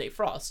 It'll still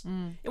defrost.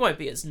 It won't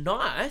be as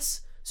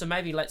nice, so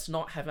maybe let's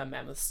not have a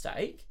mammoth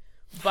steak,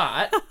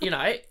 but,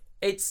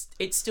 it's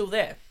still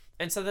there.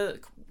 And so the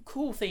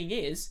cool thing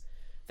is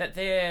that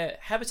their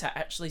habitat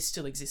actually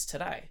still exists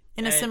today.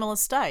 In a similar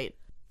state.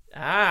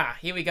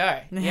 Here we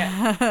go.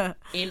 Yeah.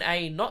 In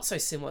a not so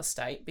similar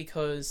state,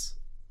 because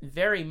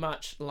very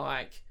much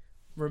like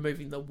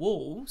removing the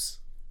wolves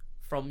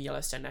from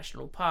Yellowstone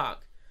National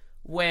Park,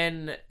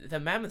 when the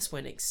mammoths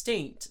went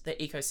extinct, the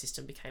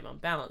ecosystem became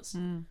unbalanced.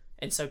 And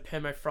so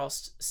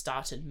permafrost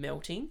started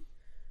melting,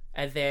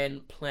 and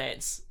then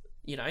plants,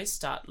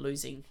 start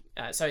losing.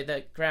 So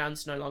the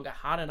ground's no longer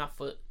hard enough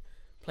for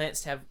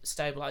plants to have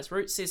stabilized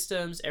root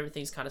systems.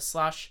 Everything's kind of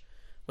slush.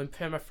 When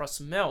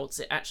permafrost melts,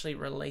 it actually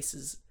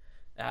releases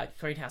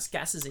greenhouse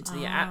gases into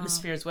the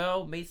atmosphere as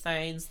well,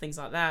 methanes, things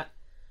like that.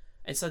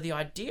 And so the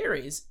idea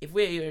is, if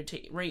we're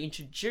to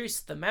reintroduce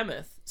the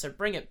mammoth, so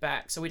bring it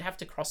back, so we'd have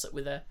to cross it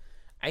with a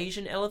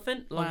Asian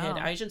elephant, long-haired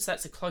Wow. Asian. So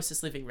that's the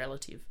closest living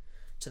relative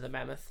to the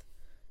mammoth.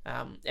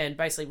 And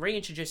basically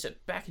reintroduced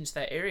it back into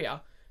that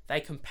area. They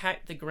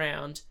compact the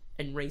ground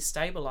and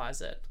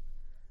restabilize it.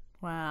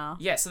 Wow.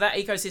 Yeah, so that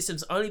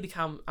ecosystem's only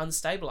become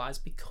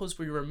unstabilized because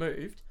we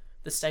removed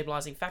the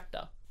stabilizing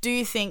factor. Do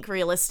you think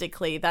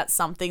realistically that's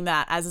something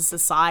that as a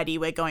society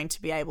we're going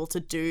to be able to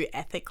do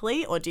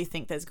ethically, or do you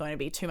think there's going to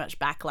be too much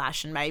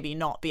backlash and maybe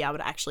not be able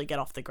to actually get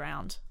off the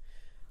ground?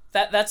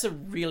 That's a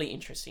really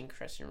interesting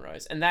question,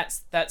 Rose, and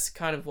that's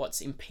kind of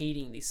what's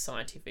impeding this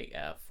scientific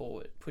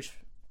forward push.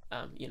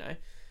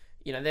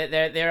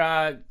 There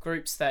are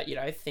groups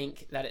that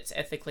think that it's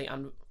ethically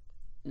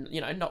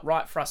not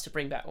right for us to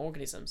bring back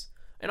organisms,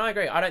 and I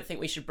agree. I don't think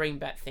we should bring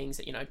back things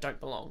that don't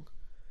belong.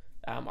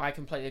 I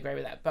completely agree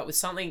with that. But with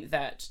something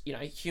that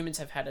humans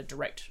have had a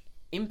direct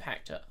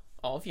impact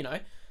of,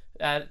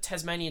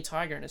 Tasmanian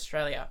tiger in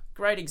Australia,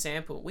 great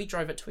example. We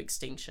drove it to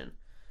extinction.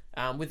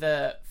 With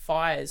the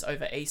fires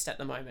over east at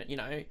the moment,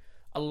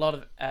 a lot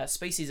of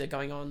species are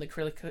going on.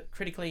 They're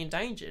critically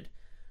endangered.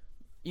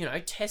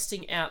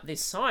 Testing out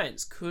this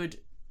science could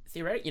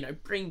theoretically,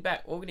 bring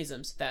back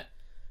organisms that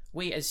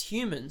we as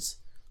humans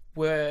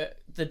were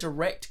the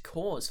direct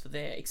cause for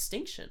their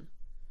extinction.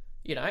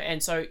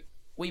 And so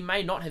we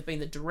may not have been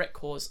the direct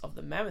cause of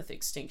the mammoth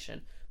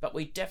extinction, but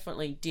we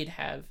definitely did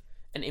have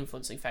an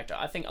influencing factor.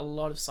 I think a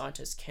lot of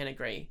scientists can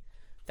agree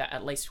that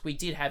at least we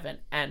did have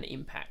an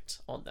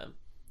impact on them,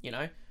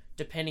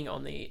 depending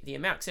on the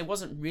amount, because it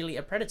wasn't really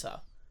a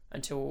predator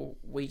until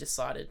we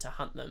decided to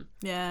hunt them.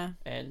 Yeah.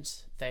 And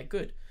they're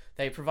good.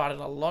 They provided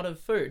a lot of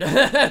food,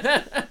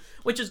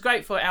 which is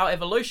great for our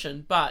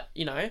evolution, but,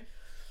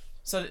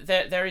 so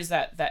there is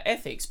that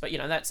ethics, but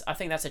I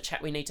think that's a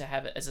chat we need to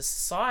have as a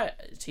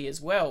society as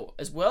well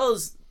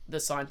as the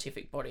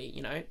scientific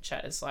body.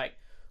 Chat is like,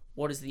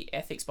 what is the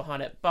ethics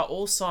behind it? But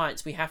all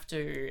science, we have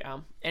to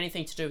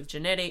anything to do with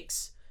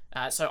genetics.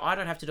 So I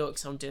don't have to do it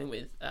because I'm dealing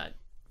with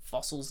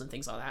fossils and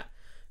things like that.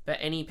 But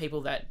any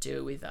people that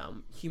deal with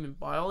human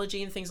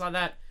biology and things like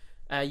that,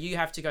 you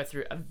have to go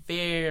through a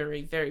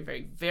very, very,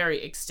 very,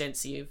 very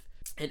extensive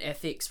an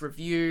ethics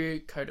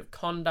review, code of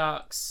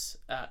conducts.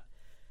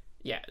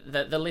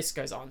 The list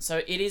goes on.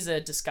 So it is a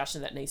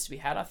discussion that needs to be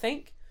had, I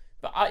think.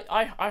 But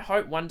I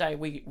hope one day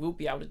we will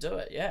be able to do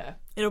it, yeah.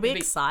 It'll be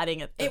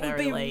exciting at the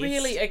very least. It would be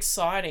really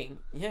exciting,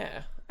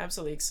 yeah.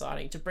 Absolutely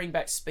exciting to bring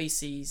back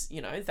species,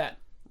 that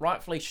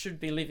rightfully should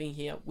be living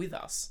here with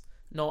us.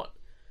 Not,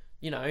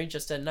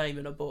 just a name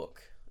in a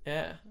book,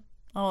 yeah.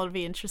 Oh, it'll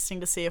be interesting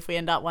to see if we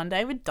end up one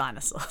day with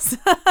dinosaurs.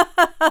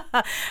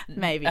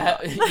 Maybe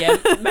not.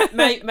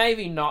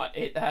 Maybe not.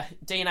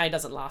 DNA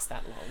doesn't last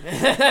that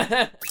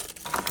long.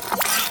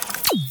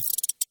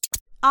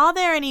 Are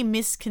there any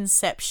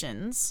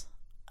misconceptions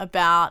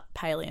about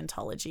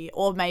paleontology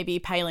or maybe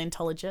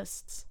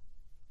paleontologists?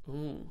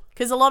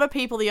 Because a lot of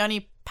people, the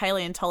only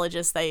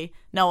paleontologist they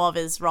know of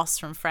is Ross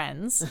from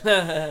Friends.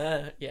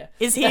 Yeah.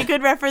 Is he a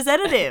good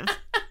representative?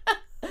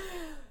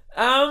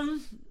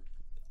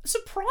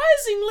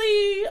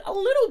 Surprisingly, a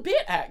little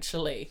bit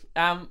actually.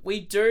 We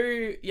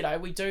do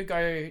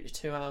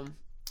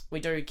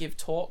give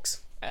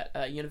talks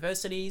at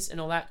universities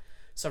and all that.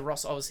 So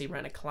Ross obviously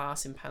ran a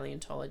class in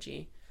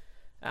paleontology.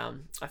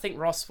 I think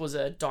Ross was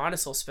a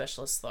dinosaur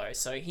specialist though.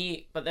 So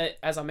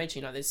as I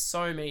mentioned, there's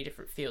so many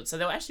different fields. So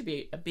there'll actually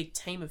be a big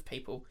team of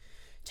people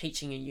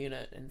teaching a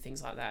unit and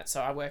things like that.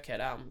 So I work at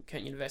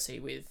Curtin University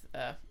with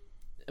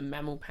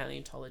mammal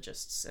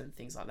paleontologists and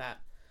things like that.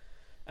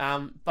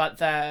 But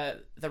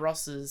the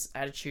Ross's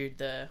attitude,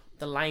 the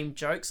lame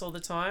jokes all the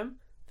time,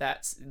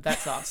 that's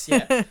us,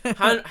 yeah.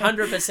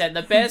 100%.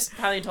 The best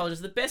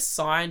paleontologist, the best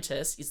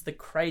scientist is the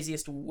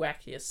craziest,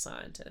 wackiest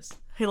scientist.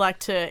 Who like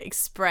to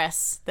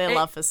express their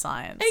love for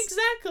science.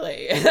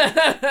 Exactly.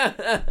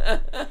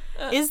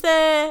 Is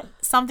there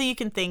something you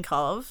can think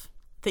of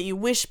that you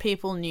wish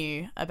people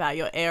knew about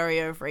your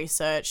area of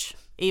research,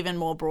 even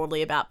more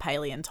broadly about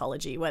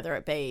paleontology, whether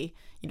it be,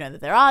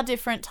 that there are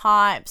different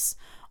types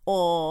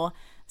or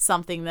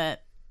something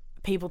that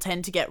people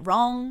tend to get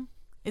wrong?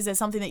 Is there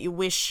something that you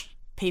wish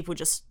people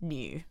just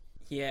knew?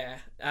 Yeah,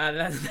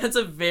 that's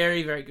a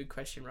very, very good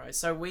question, Rose.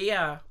 So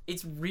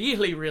it's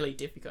really, really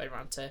difficult,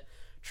 everyone, to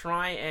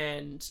try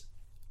and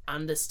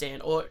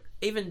understand or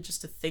even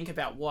just to think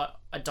about what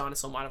a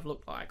dinosaur might have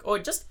looked like, or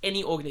just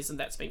any organism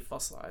that's been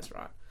fossilized,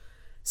 right?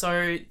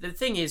 So the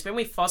thing is, when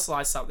we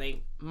fossilize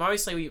something,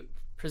 mostly we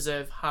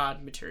preserve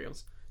hard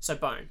materials, so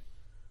bone.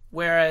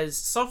 Whereas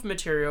soft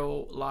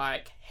material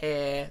like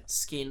hair,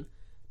 skin,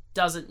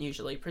 doesn't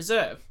usually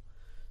preserve.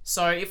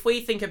 So if we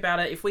think about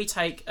it, if we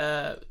take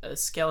a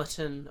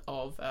skeleton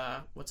of,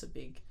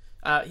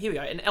 here we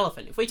go, an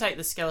elephant. If we take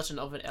the skeleton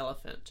of an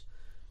elephant,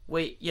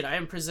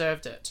 and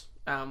preserved it,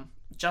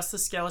 just the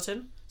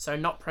skeleton, so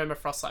not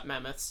permafrost like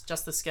mammoths,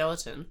 just the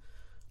skeleton,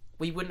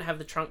 we wouldn't have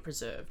the trunk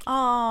preserved.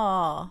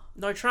 Oh.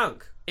 No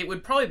trunk. It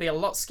would probably be a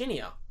lot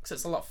skinnier because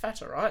it's a lot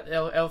fatter, right?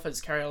 Elephants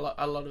carry a lot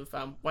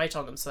of weight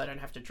on them, so they don't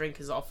have to drink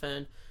as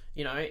often,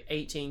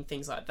 eating,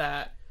 things like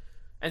that.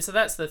 And so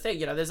that's the thing,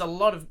 there's a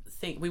lot of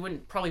things we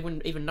probably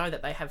wouldn't even know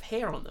that they have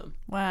hair on them.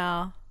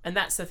 Wow. And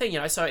that's the thing,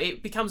 so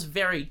it becomes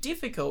very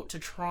difficult to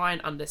try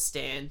and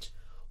understand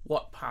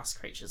what past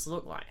creatures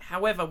look like.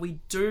 However,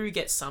 we do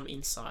get some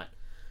insight.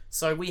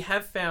 So we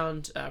have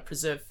found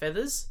preserved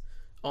feathers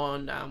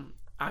on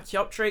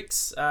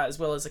Archaeopteryx, as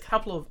well as a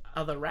couple of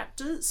other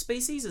raptor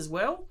species as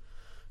well.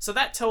 So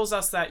that tells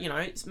us that,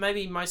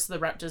 maybe most of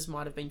the raptors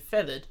might have been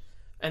feathered,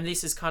 and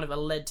this has kind of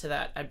led to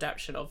that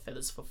adaptation of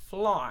feathers for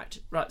flight,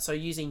 right? So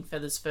using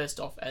feathers first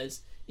off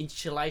as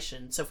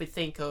insulation. So if we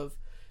think of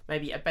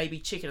maybe a baby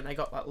chicken and they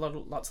got like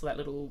lots of that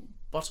little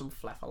bottom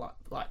fluff, I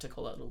like to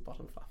call it little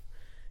bottom fluff.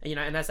 And,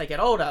 and as they get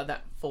older,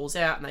 that falls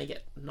out and they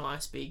get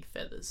nice big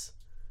feathers.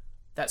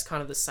 That's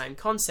kind of the same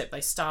concept.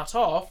 They start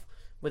off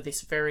with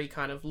this very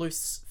kind of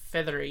loose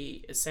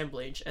feathery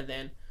assemblage, and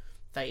then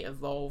they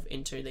evolve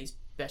into these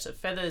better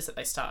feathers that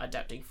they start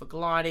adapting for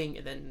gliding,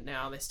 and then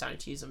now they're starting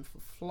to use them for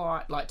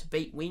flight, like to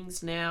beat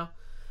wings now.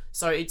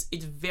 So it's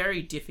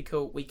very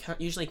difficult. We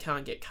usually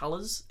can't get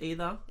colours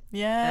either.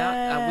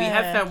 Yeah. We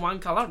have found one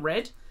colour,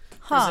 red,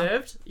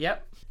 preserved.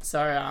 Yep.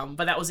 So,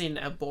 but that was in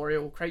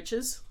arboreal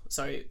creatures,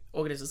 so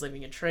organisms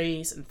living in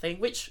trees and things.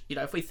 Which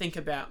if we think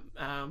about,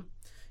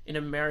 in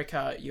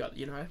America, you got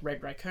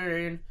red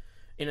raccoon.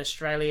 In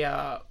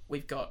Australia,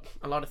 we've got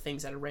a lot of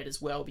things that are red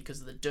as well because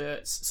of the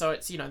dirts. So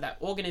it's that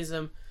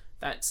organism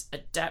that's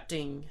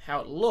adapting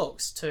how it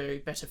looks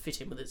to better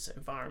fit in with its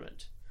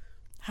environment.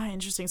 How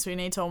interesting. So we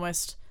need to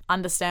almost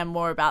understand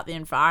more about the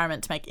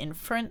environment to make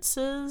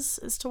inferences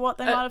as to what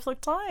they might have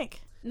looked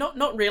like?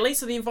 Not really.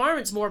 So the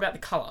environment's more about the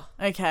colour.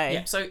 Okay.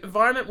 Yeah. So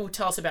environment will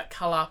tell us about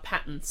colour,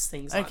 patterns,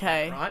 things like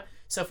that, right?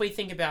 So if we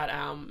think about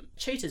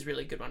cheetah's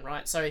really good one,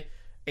 right? So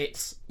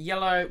it's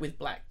yellow with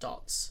black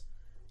dots.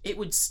 It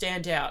would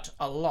stand out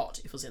a lot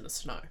if it was in the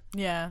snow.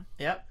 Yeah.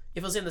 Yep.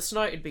 If it was in the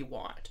snow, it'd be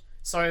white.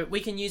 So we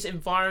can use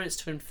environments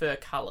to infer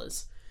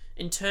colours.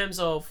 In terms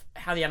of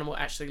how the animal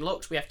actually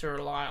looked, we have to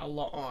rely a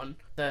lot on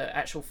the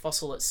actual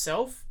fossil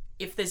itself.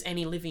 If there's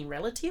any living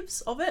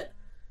relatives of it,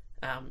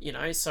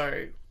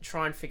 so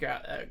try and figure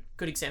out. A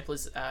good example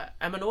is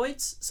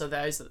ammonoids. So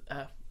those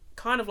are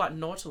kind of like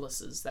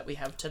nautiluses that we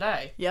have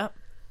today. Yep.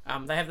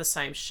 They have the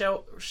same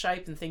shell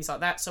shape and things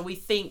like that. So we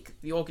think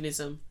the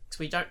organism, because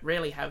we don't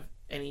really have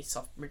any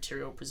soft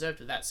material preserved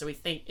with that, so we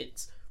think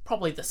it's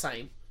probably the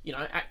same,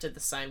 acted the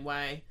same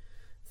way,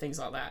 things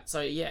like that.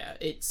 So yeah,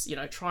 it's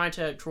trying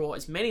to draw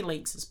as many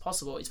links as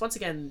possible. It's once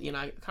again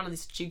kind of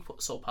this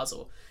jigsaw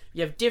puzzle.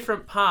 You have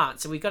different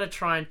parts, and we've got to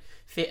try and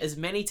fit as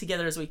many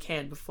together as we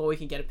can before we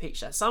can get a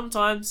picture.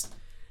 Sometimes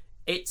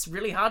it's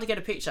really hard to get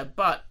a picture,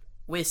 but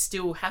we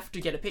still have to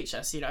get a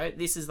picture. So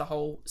this is the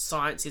whole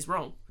science is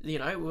wrong.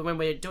 When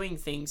we're doing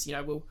things,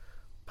 we'll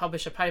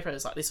publish a paper,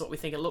 it's like, this is what we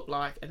think it looked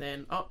like, and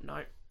then oh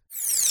no.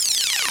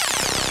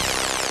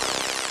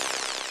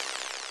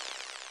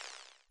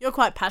 You're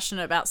quite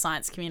passionate about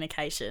science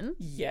communication.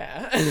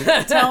 Yeah.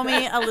 Tell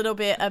me a little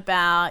bit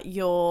about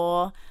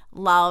your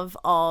love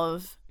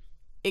of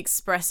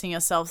expressing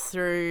yourself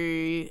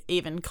through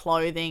even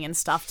clothing and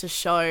stuff to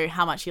show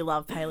how much you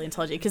love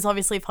paleontology. Because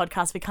obviously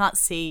podcast, we can't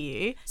see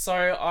you.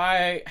 So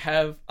I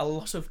have a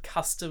lot of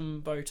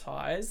custom bow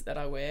ties that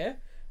I wear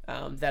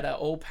that are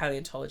all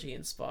paleontology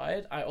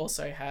inspired. I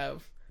also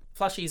have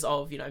plushies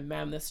of,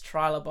 mammoths,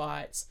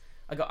 trilobites.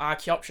 I got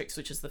Archaeopteryx,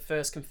 which is the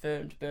first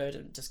confirmed bird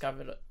and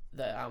discovered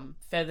the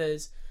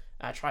feathers.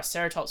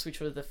 Triceratops, which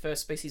were the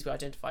first species we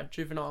identified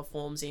juvenile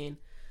forms in.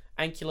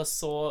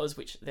 Ankylosaurs,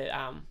 which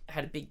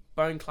had a big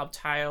bone club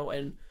tail,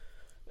 and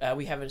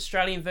we have an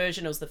Australian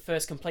version. It was the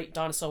first complete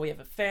dinosaur we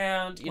ever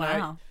found.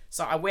 Wow.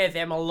 So I wear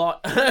them a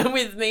lot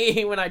with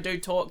me when I do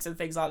talks and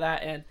things like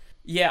that. And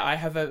yeah, I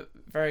have a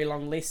very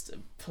long list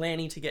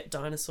planning to get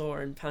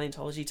dinosaur and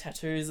paleontology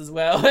tattoos as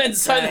well. And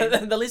so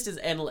the list is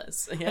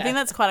endless. Yeah. I think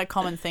that's quite a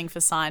common thing for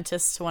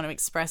scientists to want to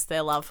express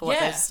their love for what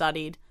they've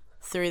studied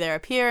through their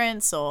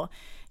appearance or,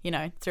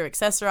 through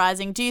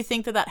accessorizing. Do you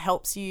think that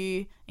helps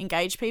you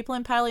engage people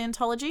in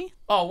paleontology?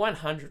 Oh,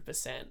 100%.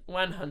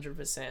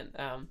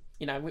 100%.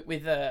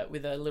 With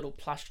the little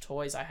plush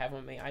toys I have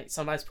on me, I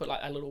sometimes put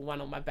like a little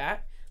one on my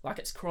back, like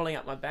it's crawling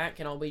up my back,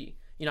 and I'll be,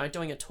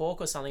 doing a talk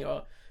or something,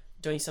 or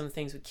doing some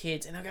things with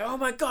kids, and they'll go, oh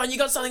my God, you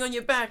got something on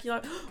your back. You're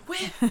like,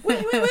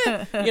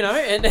 where?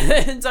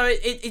 And so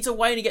it's a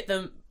way to get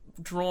them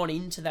drawn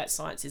into that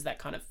science, is that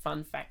kind of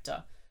fun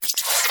factor.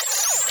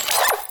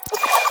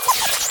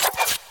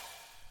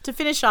 To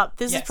finish up,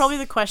 this is probably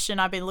the question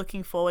I've been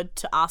looking forward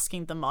to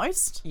asking the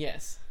most.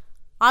 Yes.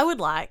 I would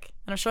like,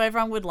 and I'm sure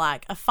everyone would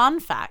like, a fun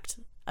fact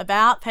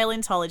about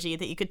paleontology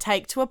that you could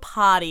take to a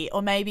party,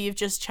 or maybe you've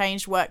just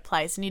changed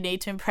workplace and you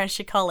need to impress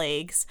your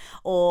colleagues,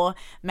 or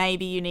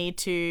maybe you need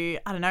to,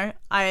 I don't know,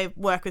 I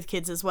work with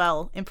kids as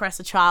well,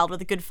 impress a child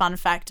with a good fun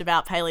fact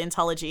about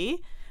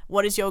paleontology.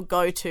 What is your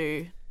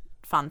go-to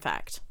fun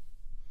fact?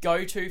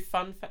 Go-to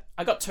fun fact?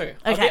 I got two.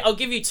 Okay. I'll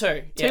give you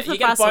two. Two for the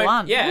price of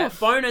one. Yeah, Oof.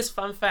 bonus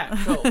fun fact.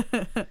 Cool.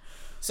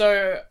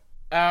 So,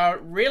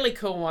 really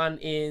cool one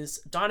is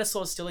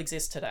dinosaurs still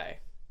exist today.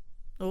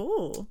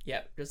 Ooh.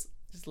 Yeah, just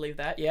Just leave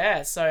that.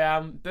 Yeah.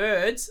 So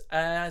birds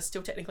are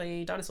still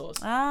technically dinosaurs.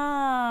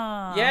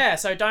 Ah. Yeah.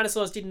 So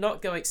dinosaurs did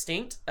not go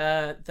extinct.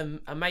 A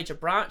major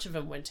branch of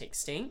them went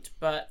extinct,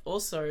 but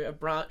also a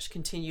branch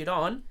continued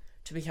on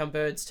to become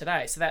birds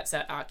today. So that's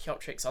that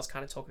Archaeopteryx. I was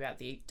kind of talking about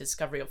the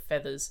discovery of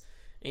feathers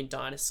in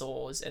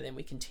dinosaurs, and then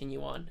we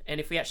continue on. And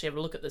if we actually have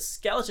a look at the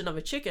skeleton of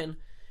a chicken,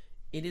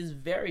 it is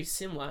very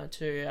similar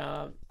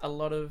to a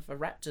lot of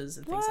raptors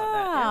and things like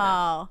that.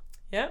 Wow.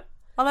 Yeah.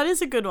 Oh, that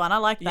is a good one. I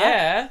like that.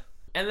 Yeah.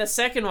 And the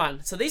second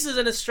one. So this is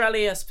an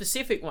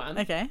Australia-specific one.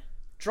 Okay.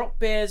 Drop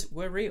bears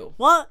were real.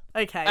 What?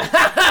 Okay.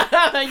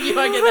 You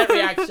won't get that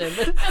reaction.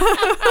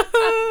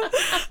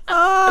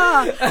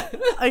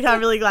 Okay, I'm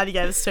really glad you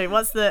gave us two.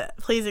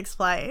 Please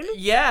explain.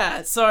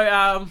 Yeah.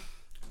 So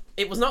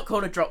it was not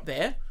called a drop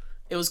bear.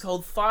 It was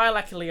called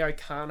Thylacoleo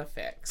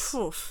carnifex.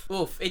 Oof.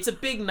 Oof. It's a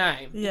big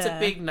name. It's a Yeah.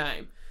 big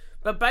name.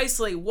 But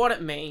basically what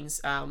it means,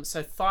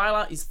 so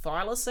thyla is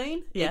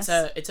thylacine. Yes.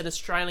 It's an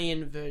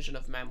Australian version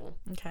of mammal.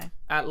 Okay.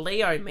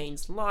 Leo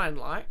means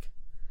lion-like.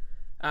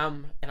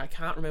 And I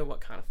can't remember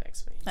what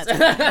carnifex means. That's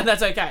okay.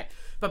 That's okay.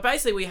 But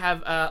basically we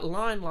have a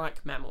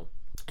lion-like mammal.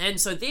 And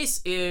so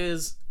this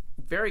is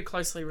very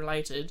closely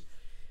related,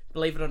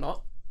 believe it or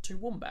not, to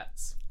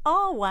wombats.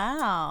 Oh,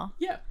 wow.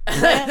 Yeah.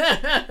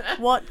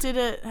 What did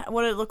it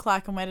look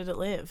like and where did it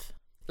live?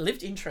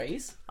 Lived in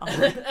trees.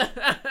 Oh.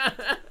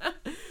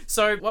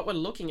 So what we're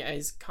looking at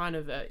is kind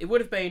of it would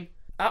have been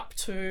up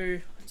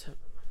to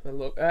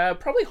look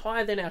probably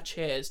higher than our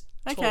chairs.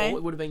 Okay. Tall.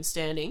 It would have been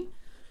standing.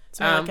 It's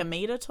more like a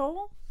metre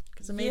tall?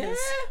 Because a metre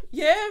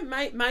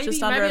maybe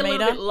just under maybe a a little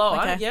metre? bit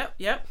lower. Okay.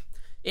 Yep.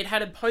 It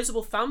had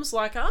opposable thumbs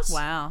like us.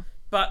 Wow.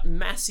 But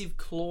massive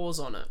claws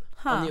on it,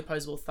 on Huh. the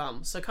opposable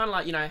thumb. So kind of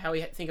like, how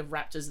we think of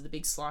raptors as the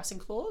big slicing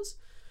claws.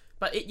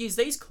 But it used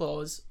these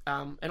claws,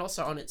 and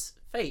also on its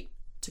feet,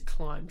 to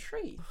climb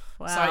trees.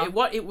 Wow. So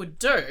what it would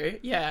do,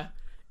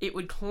 it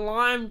would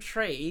climb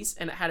trees,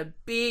 and it had a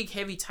big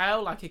heavy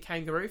tail like a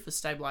kangaroo for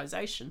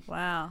stabilization.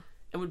 Wow.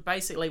 And would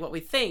basically, what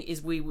we think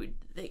is we would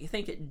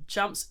think it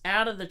jumps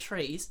out of the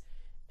trees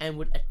and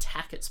would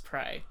attack its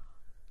prey.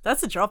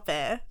 That's a drop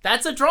bear.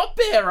 That's a drop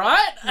bear,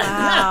 right?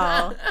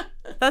 Wow.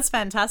 That's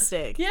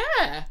fantastic.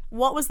 Yeah.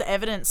 What was the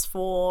evidence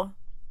for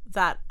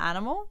that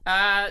animal?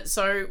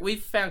 So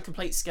we've found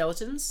complete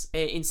skeletons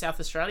in South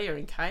Australia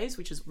in caves,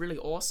 which is really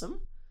awesome.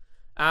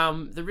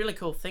 The really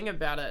cool thing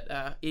about it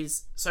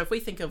is, so if we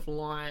think of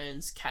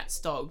lions, cats,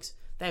 dogs,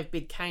 they have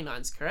big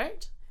canines,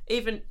 correct?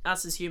 Even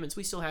us as humans,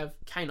 we still have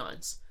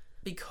canines.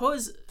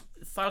 Because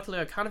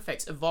Thylacoleo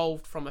carnifex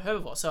evolved from a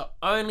herbivore, so it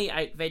only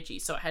ate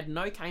veggies, so it had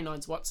no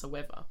canines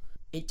whatsoever.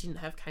 It didn't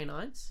have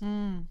canines.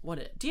 What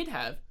it did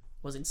have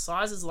was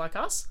incisors like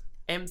us,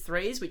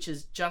 M3s, which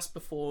is just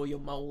before your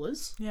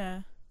molars,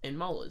 Yeah. and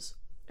molars.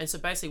 And so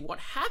basically what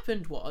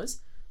happened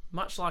was,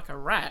 much like a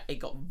rat, it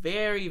got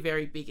very,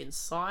 very big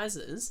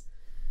incisors,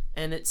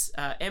 and its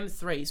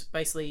M3s,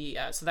 basically,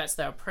 so that's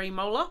their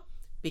premolar,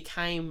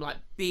 became like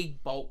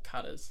big bolt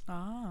cutters.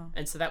 Oh.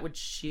 And so that would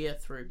shear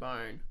through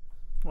bone.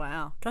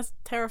 Wow. That's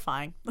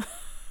terrifying.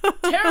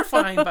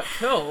 Terrifying, but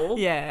cool.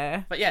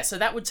 Yeah. But yeah, so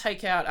that would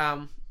take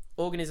out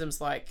organisms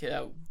like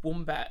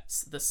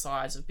wombats the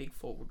size of big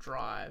four-wheel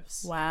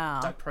drives.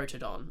 Wow.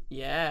 Diprotodon,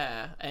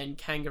 yeah. And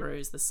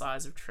kangaroos the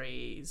size of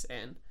trees,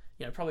 and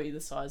probably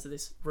the size of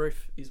this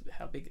roof is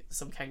how big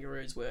some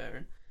kangaroos were.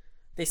 And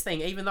this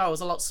thing, even though it was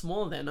a lot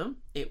smaller than them,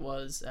 it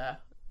was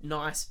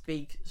nice,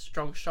 big,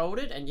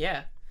 strong-shouldered, and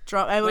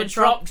Drop out of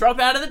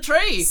the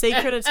tree.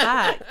 Secret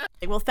attack.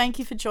 Well, thank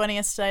you for joining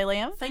us today,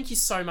 Liam. Thank you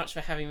so much for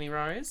having me,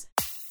 Rose.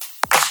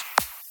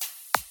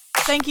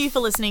 Thank you for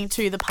listening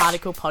to the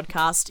Particle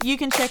Podcast. You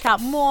can check out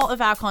more of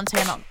our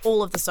content on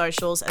all of the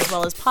socials, as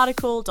well as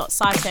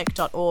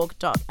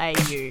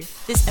particle.scitech.org.au.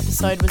 This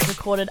episode was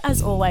recorded,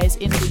 as always,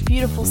 in the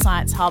beautiful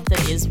science hub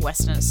that is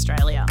Western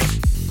Australia.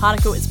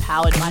 Particle is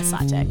powered by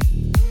SciTech.